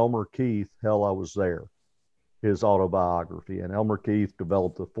 is Elmer Keith, Hell, I Was There, his autobiography. And Elmer Keith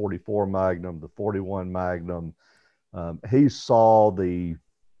developed the 44 Magnum, the 41 Magnum. He saw the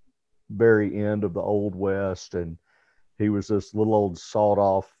very end of the Old West, and he was this little old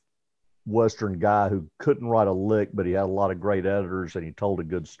sawed-off Western guy who couldn't write a lick, but he had a lot of great editors, and he told a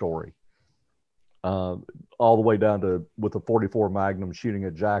good story. All the way down to, with the 44 Magnum, shooting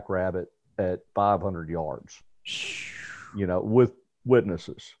a jackrabbit at 500 yards, with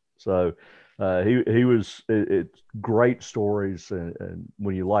witnesses. So he was, it's great stories. And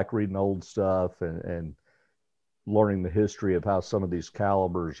when you like reading old stuff and learning the history of how some of these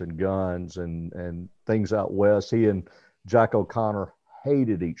calibers and guns and things out west, he and Jack O'Connor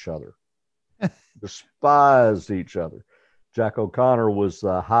hated each other, despised each other. Jack O'Connor was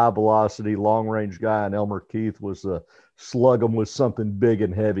the high velocity, long range guy, and Elmer Keith was the slug them with something big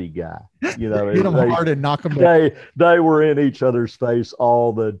and heavy guy. Hit them hard and knock them down. They were in each other's face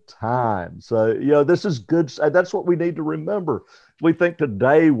all the time. So, this is good. That's what we need to remember. We think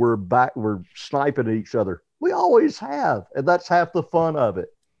today we're sniping at each other. We always have, and that's half the fun of it.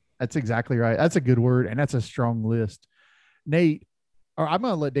 That's exactly right. That's a good word, and that's a strong list. Nate, or I'm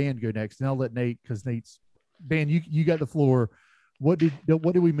going to let Dan go next, and I'll let Nate, because Dan, you got the floor. What did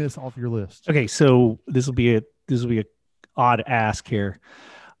we miss off your list? Okay, so this will be a odd ask here.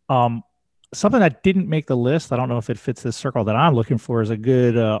 Something that didn't make the list, I don't know if it fits this circle that I'm looking for, is a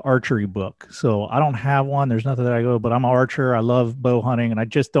good archery book. So I don't have one. There's nothing that I go, but I'm an archer. I love bow hunting, and I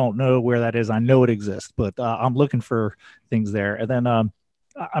just don't know where that is. I know it exists, but I'm looking for things there. And then,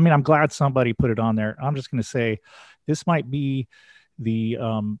 I'm glad somebody put it on there. I'm just going to say this might be the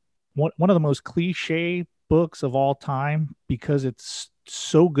one of the most cliche books of all time, because it's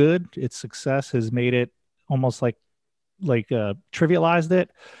so good. Its success has made it almost like trivialized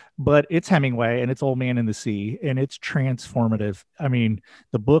it, but it's Hemingway and it's Old Man in the Sea, and it's transformative. I mean,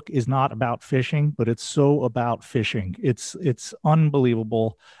 the book is not about fishing, but it's so about fishing. It's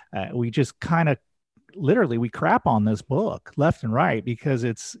unbelievable. We just kind of literally we crap on this book left and right because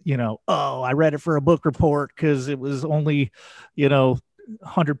it's, I read it for a book report because it was only,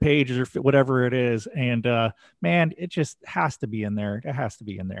 100 pages or whatever it is. And man, it just has to be in there. It has to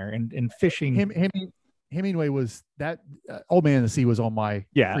be in there. And fishing. Hemingway was that Old Man in the Sea was on my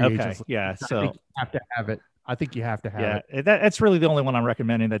okay. Yeah. So I think you have to have it. I think you have to have it. That's really the only one I'm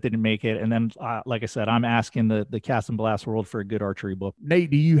recommending that didn't make it. And then, like I said, I'm asking the Cast and Blast world for a good archery book.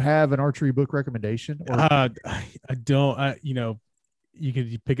 Nate, do you have an archery book recommendation? I don't. You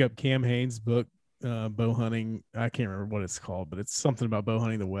could pick up Cam Haines' book, Bow Hunting. I can't remember what it's called, but it's something about bow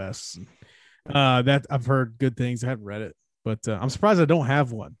hunting the West. That I've heard good things. I haven't read it, but I'm surprised I don't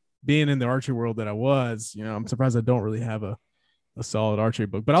have one. Being in the archery world that I was, I'm surprised I don't really have a solid archery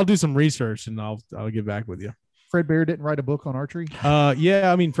book, but I'll do some research and I'll get back with you. Fred Bear didn't write a book on archery.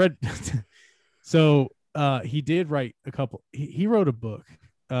 Yeah, I mean, Fred. So he did write a couple. He wrote a book,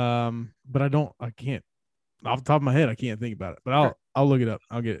 but I can't off the top of my head. I can't think about it, but I'll look it up.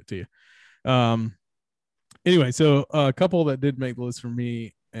 I'll get it to you. Anyway, so a couple that did make the list for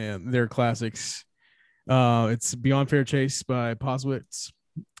me, and they're classics. It's Beyond Fair Chase by Poswitz,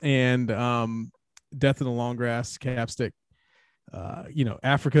 and Death in the Long Grass, Capstick.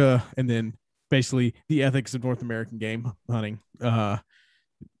 Africa, and then basically the ethics of North American game hunting,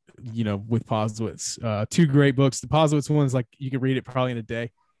 with Poswitz. Two great books. The Poswitz one's like you can read it probably in a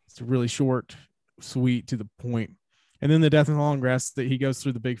day. It's really short, sweet, to the point. And then the Death in the Long Grass, that he goes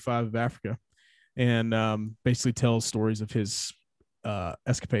through the Big Five of Africa and basically tells stories of his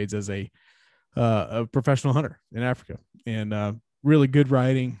escapades as a professional hunter in Africa. And really good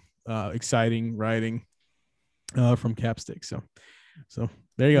writing, exciting writing from Capstick. So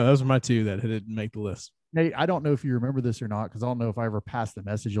there you go. Those are my two that didn't make the list. Nate, I don't know if you remember this or not, because I don't know if I ever passed the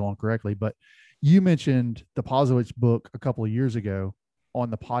message along correctly, but you mentioned the Poswitz book a couple of years ago on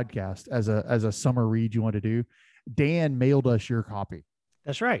the podcast as a summer read you want to do. Dan mailed us your copy.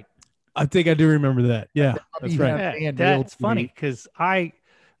 That's right. I think I do remember that. Yeah, that's right. Yeah, that's funny because I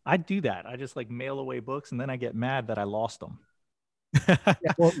do that. I just mail away books and then I get mad that I lost them.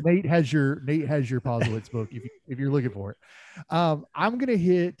 Well, Nate has your Poswitz book if you're looking for it. I'm gonna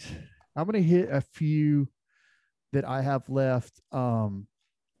hit a few that I have left.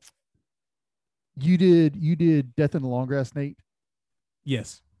 You did Death in the Long Grass, Nate?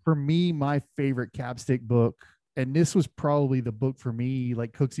 Yes. For me, my favorite Capstick book and this was probably the book for me,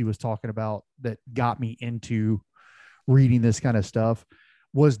 like Cooksey was talking about, that got me into reading this kind of stuff,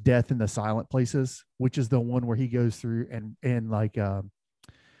 was Death in the Silent Places, which is the one where he goes through and like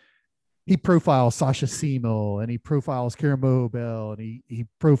he profiles Sasha Seymour, and he profiles Karen Mohobel, and he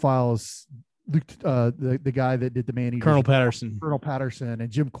profiles Luke, the guy that did the Man Eaters, Colonel Patterson,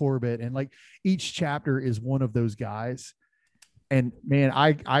 and Jim Corbett, and like each chapter is one of those guys. And man,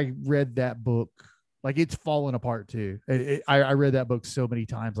 I read that book, like it's fallen apart too. I read that book so many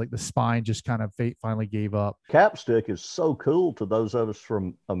times, like the spine just kind of finally gave up. Capstick is so cool to those of us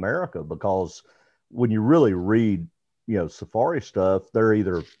from America, because when you really read, safari stuff, they're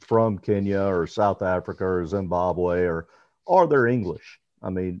either from Kenya or South Africa or Zimbabwe, or they're English. I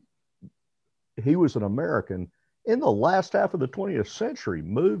mean, he was an American in the last half of the 20th century,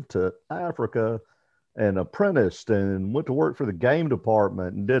 moved to Africa and apprenticed and went to work for the game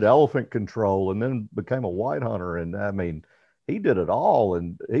department and did elephant control and then became a white hunter. And I mean, he did it all,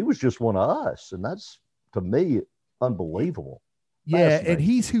 and he was just one of us. And that's, to me, unbelievable. Yeah. And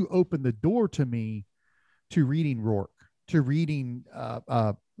he's who opened the door to me to reading Rourke, to reading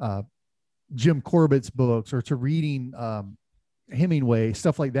Jim Corbett's books, or to reading Hemingway,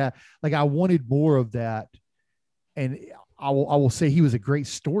 stuff like that. Like I wanted more of that. And I will say he was a great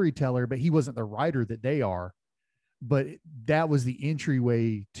storyteller, but he wasn't the writer that they are. But that was the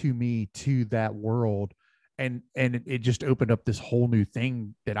entryway to me to that world. And it just opened up this whole new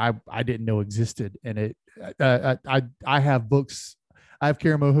thing that I didn't know existed. And I have books. I have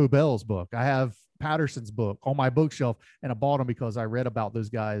Karen Mohobel's book. I have Patterson's book on my bookshelf, and I bought them because I read about those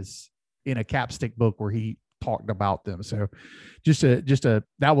guys in a Capstick book where he talked about them. So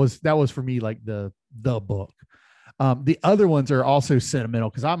that was for me, like the book. The other ones are also sentimental,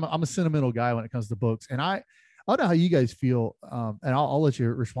 because I'm a sentimental guy when it comes to books. And I don't know how you guys feel. And I'll let you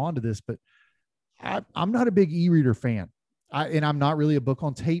respond to this, but I'm not a big e-reader fan. And I'm not really a book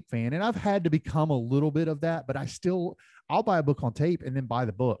on tape fan. And I've had to become a little bit of that, but I'll buy a book on tape and then buy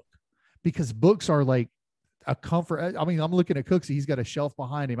the book, because books are like a comfort. I mean, I'm looking at Cooksey. He's got a shelf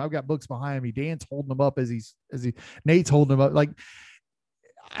behind him. I've got books behind me. Dan's holding them up Nate's holding them up. Like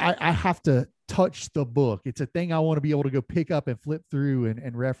I have to touch the book. It's a thing I want to be able to go pick up and flip through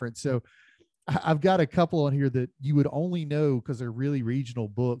and reference. So I've got a couple on here that you would only know because they're really regional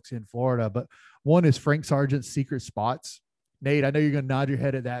books in Florida. But one is Frank Sargent's Secret Spots. Nate, I know you're going to nod your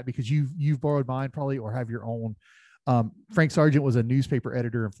head at that because you've borrowed mine probably, or have your own. Frank Sargent was a newspaper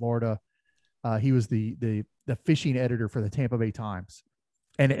editor in Florida. He was the fishing editor for the Tampa Bay Times.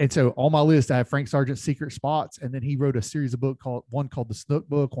 And so on my list, I have Frank Sargent's Secret Spots. And then he wrote a series of books one called the Snook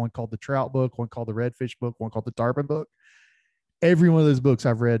book, one called the Trout book, one called the Redfish book, one called the Tarpon book. Every one of those books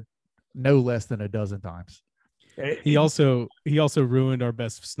I've read no less than a dozen times. He also ruined our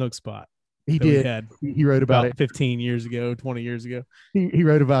best snook spot. He did. He wrote about it 15 years ago, 20 years ago. He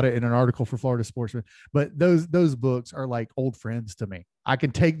wrote about it in an article for Florida Sportsman. But those books are like old friends to me. I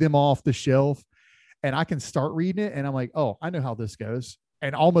can take them off the shelf and I can start reading it, and I'm like, oh, I know how this goes,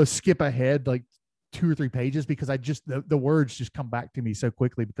 and almost skip ahead like 2 or 3 pages because the words just come back to me so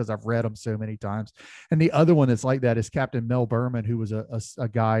quickly because I've read them so many times. And the other one that's like that is Captain Mel Berman, who was a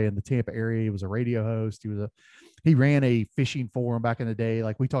guy in the Tampa area. He was a radio host. He ran a fishing forum back in the day.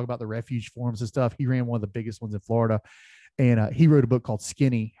 Like we talk about the refuge forums and stuff. He ran one of the biggest ones in Florida. And he wrote a book called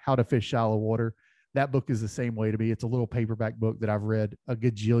Skinny, How to Fish Shallow Water. That book is the same way to me. It's a little paperback book that I've read a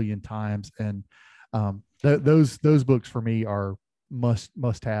gajillion times. And those books for me are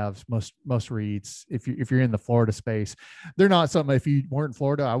must-haves, must reads. If you're in the Florida space, they're not something, if you weren't in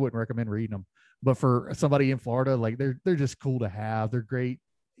Florida, I wouldn't recommend reading them. But for somebody in Florida, like they're just cool to have. They're great,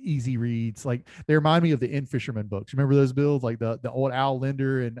 easy reads. Like they remind me of the In Fisherman books. Remember those, Bill? Like the old Al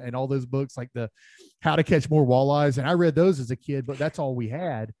Linder and all those books, like the How to Catch More Walleyes. And I read those as a kid, but that's all we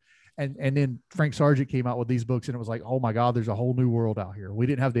had. And then Frank Sargent came out with these books, and it was like, oh my God, there's a whole new world out here. We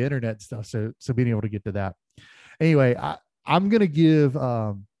didn't have the internet and stuff, so being able to get to that. Anyway, I'm gonna give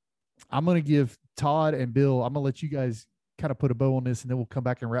Todd and Bill, I'm gonna let you guys kind of put a bow on this, and then we'll come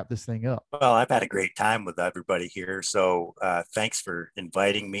back and wrap this thing up. Well, I've had a great time with everybody here. So thanks for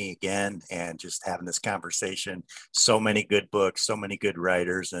inviting me again and just having this conversation. So many good books, so many good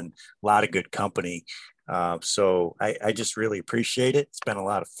writers, and a lot of good company. So I just really appreciate it. It's been a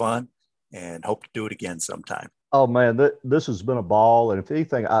lot of fun, and hope to do it again sometime. Oh man, this has been a ball. And if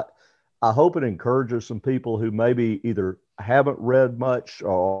anything, I hope it encourages some people who maybe either haven't read much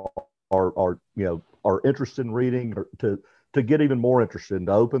or are interested in reading, or to get even more interested and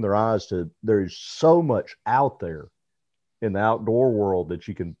to open their eyes to, there's so much out there in the outdoor world that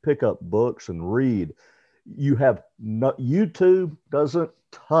you can pick up books and read. YouTube doesn't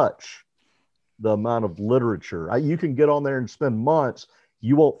touch the amount of literature. You can get on there and spend months.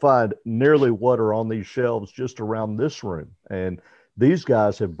 You won't find nearly what are on these shelves just around this room. And these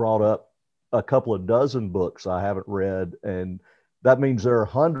guys have brought up a couple of dozen books I haven't read. And that means there are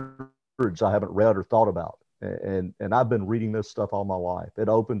hundreds I haven't read or thought about. And I've been reading this stuff all my life. It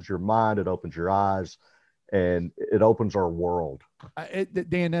opens your mind, it opens your eyes, and it opens our world.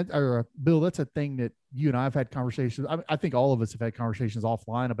 Dan, Bill, that's a thing that you and I have had conversations. I think all of us have had conversations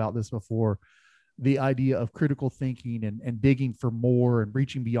offline about this before. The idea of critical thinking and digging for more and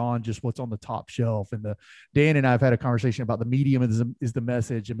reaching beyond just what's on the top shelf. And Dan and I have had a conversation about the medium is the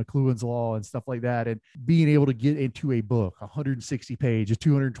message and McLuhan's Law and stuff like that. And being able to get into a book, 160 page, a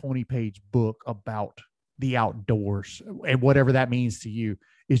 220 page book about the outdoors and whatever that means to you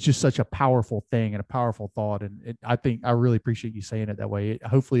is just such a powerful thing and a powerful thought. And I think I really appreciate you saying it that way.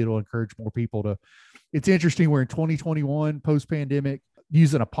 Hopefully it'll encourage more people to. It's interesting. We're in 2021 post-pandemic,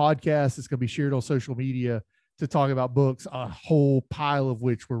 using a podcast that's going to be shared on social media to talk about books, a whole pile of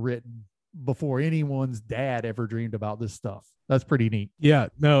which were written before anyone's dad ever dreamed about this stuff. That's pretty neat. Yeah,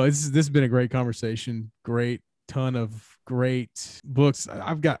 no, this has been a great conversation. Great ton of great books.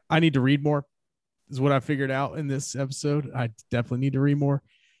 I need to read more is what I figured out in this episode. I definitely need to read more.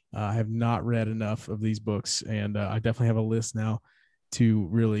 I have not read enough of these books, and I definitely have a list now to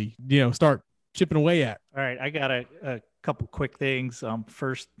really, start chipping away at. All right. I got a couple quick things.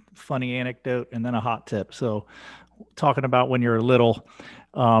 First, funny anecdote, and then a hot tip. So talking about when you're little,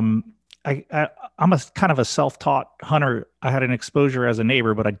 I'm a kind of a self-taught hunter. I had an exposure as a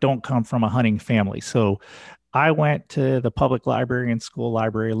neighbor, but I don't come from a hunting family. So I went to the public library and school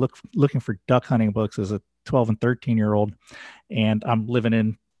library looking for duck hunting books as a 12 and 13-year-old. And I'm living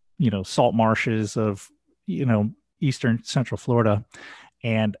in, salt marshes of, eastern central Florida.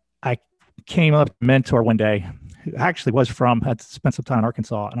 And I came up to a mentor one day who actually had spent some time in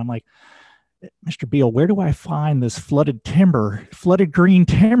Arkansas. And I'm like, Mr. Beal, where do I find this flooded green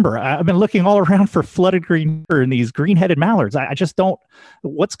timber? I've been looking all around for flooded green timber and these green-headed mallards. I just don't,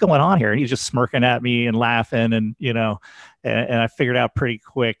 what's going on here? And he's just smirking at me and laughing. And, and I figured out pretty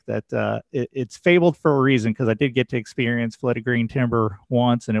quick that it's fabled for a reason, because I did get to experience flooded green timber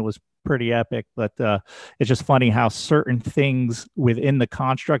once, and it was pretty epic. But it's just funny how certain things within the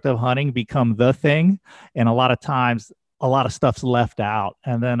construct of hunting become the thing. And a lot of times, a lot of stuff's left out.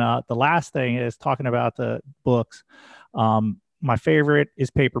 And then the last thing is talking about the books. My favorite is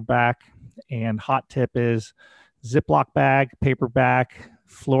paperback, and hot tip is Ziploc bag, paperback,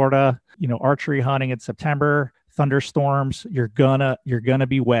 Florida, archery hunting in September, thunderstorms, you're gonna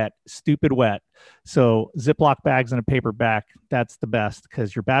be wet, stupid wet. So Ziploc bags and a paperback, that's the best,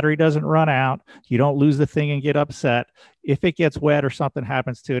 because your battery doesn't run out. You don't lose the thing and get upset. If it gets wet or something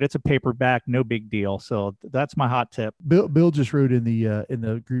happens to it, it's a paperback, no big deal. So that's my hot tip. Bill just wrote in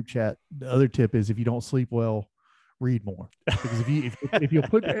the group chat, the other tip is if you don't sleep well, read more. Because if you'll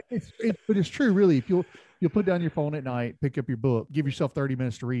put but it's true, really. If you'll put down your phone at night, pick up your book, give yourself 30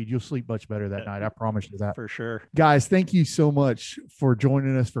 minutes to read, you'll sleep much better that night. I promise you that. For sure. Guys, thank you so much for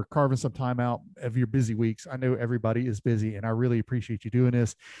joining us, for carving some time out of your busy weeks. I know everybody is busy, and I really appreciate you doing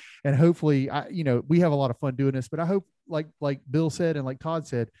this. And hopefully, we have a lot of fun doing this, but I hope, like Bill said, and like Todd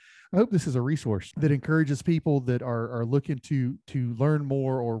said, I hope this is a resource that encourages people that are looking to learn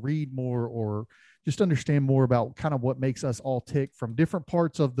more or read more or just understand more about kind of what makes us all tick from different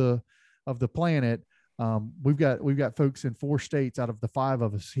parts of the planet. We've got folks in 4 states out of the 5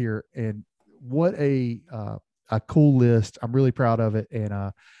 of us here, and what a cool list. I'm really proud of it. And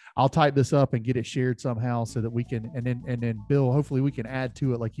I'll type this up and get it shared somehow so that we can, and then Bill, hopefully we can add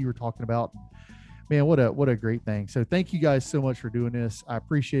to it like you were talking about. Man, what a great thing. So thank you guys so much for doing this. I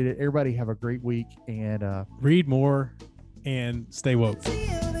appreciate it. Everybody have a great week, and read more and stay woke.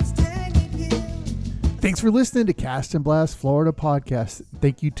 Thanks for listening to Cast and Blast Florida Podcast.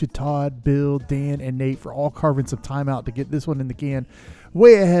 Thank you to Todd, Bill, Dan, and Nate for all carving some time out to get this one in the can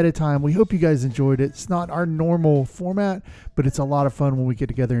way ahead of time. We hope you guys enjoyed it. It's not our normal format, but it's a lot of fun when we get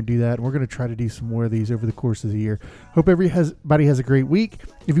together and do that. And we're going to try to do some more of these over the course of the year. Hope everybody has a great week.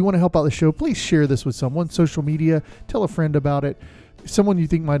 If you want to help out the show, please share this with someone. Social media, tell a friend about it. Someone you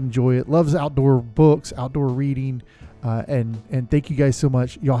think might enjoy it, loves outdoor books, outdoor reading. And thank you guys so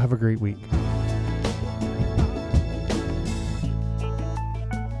much. Y'all have a great week.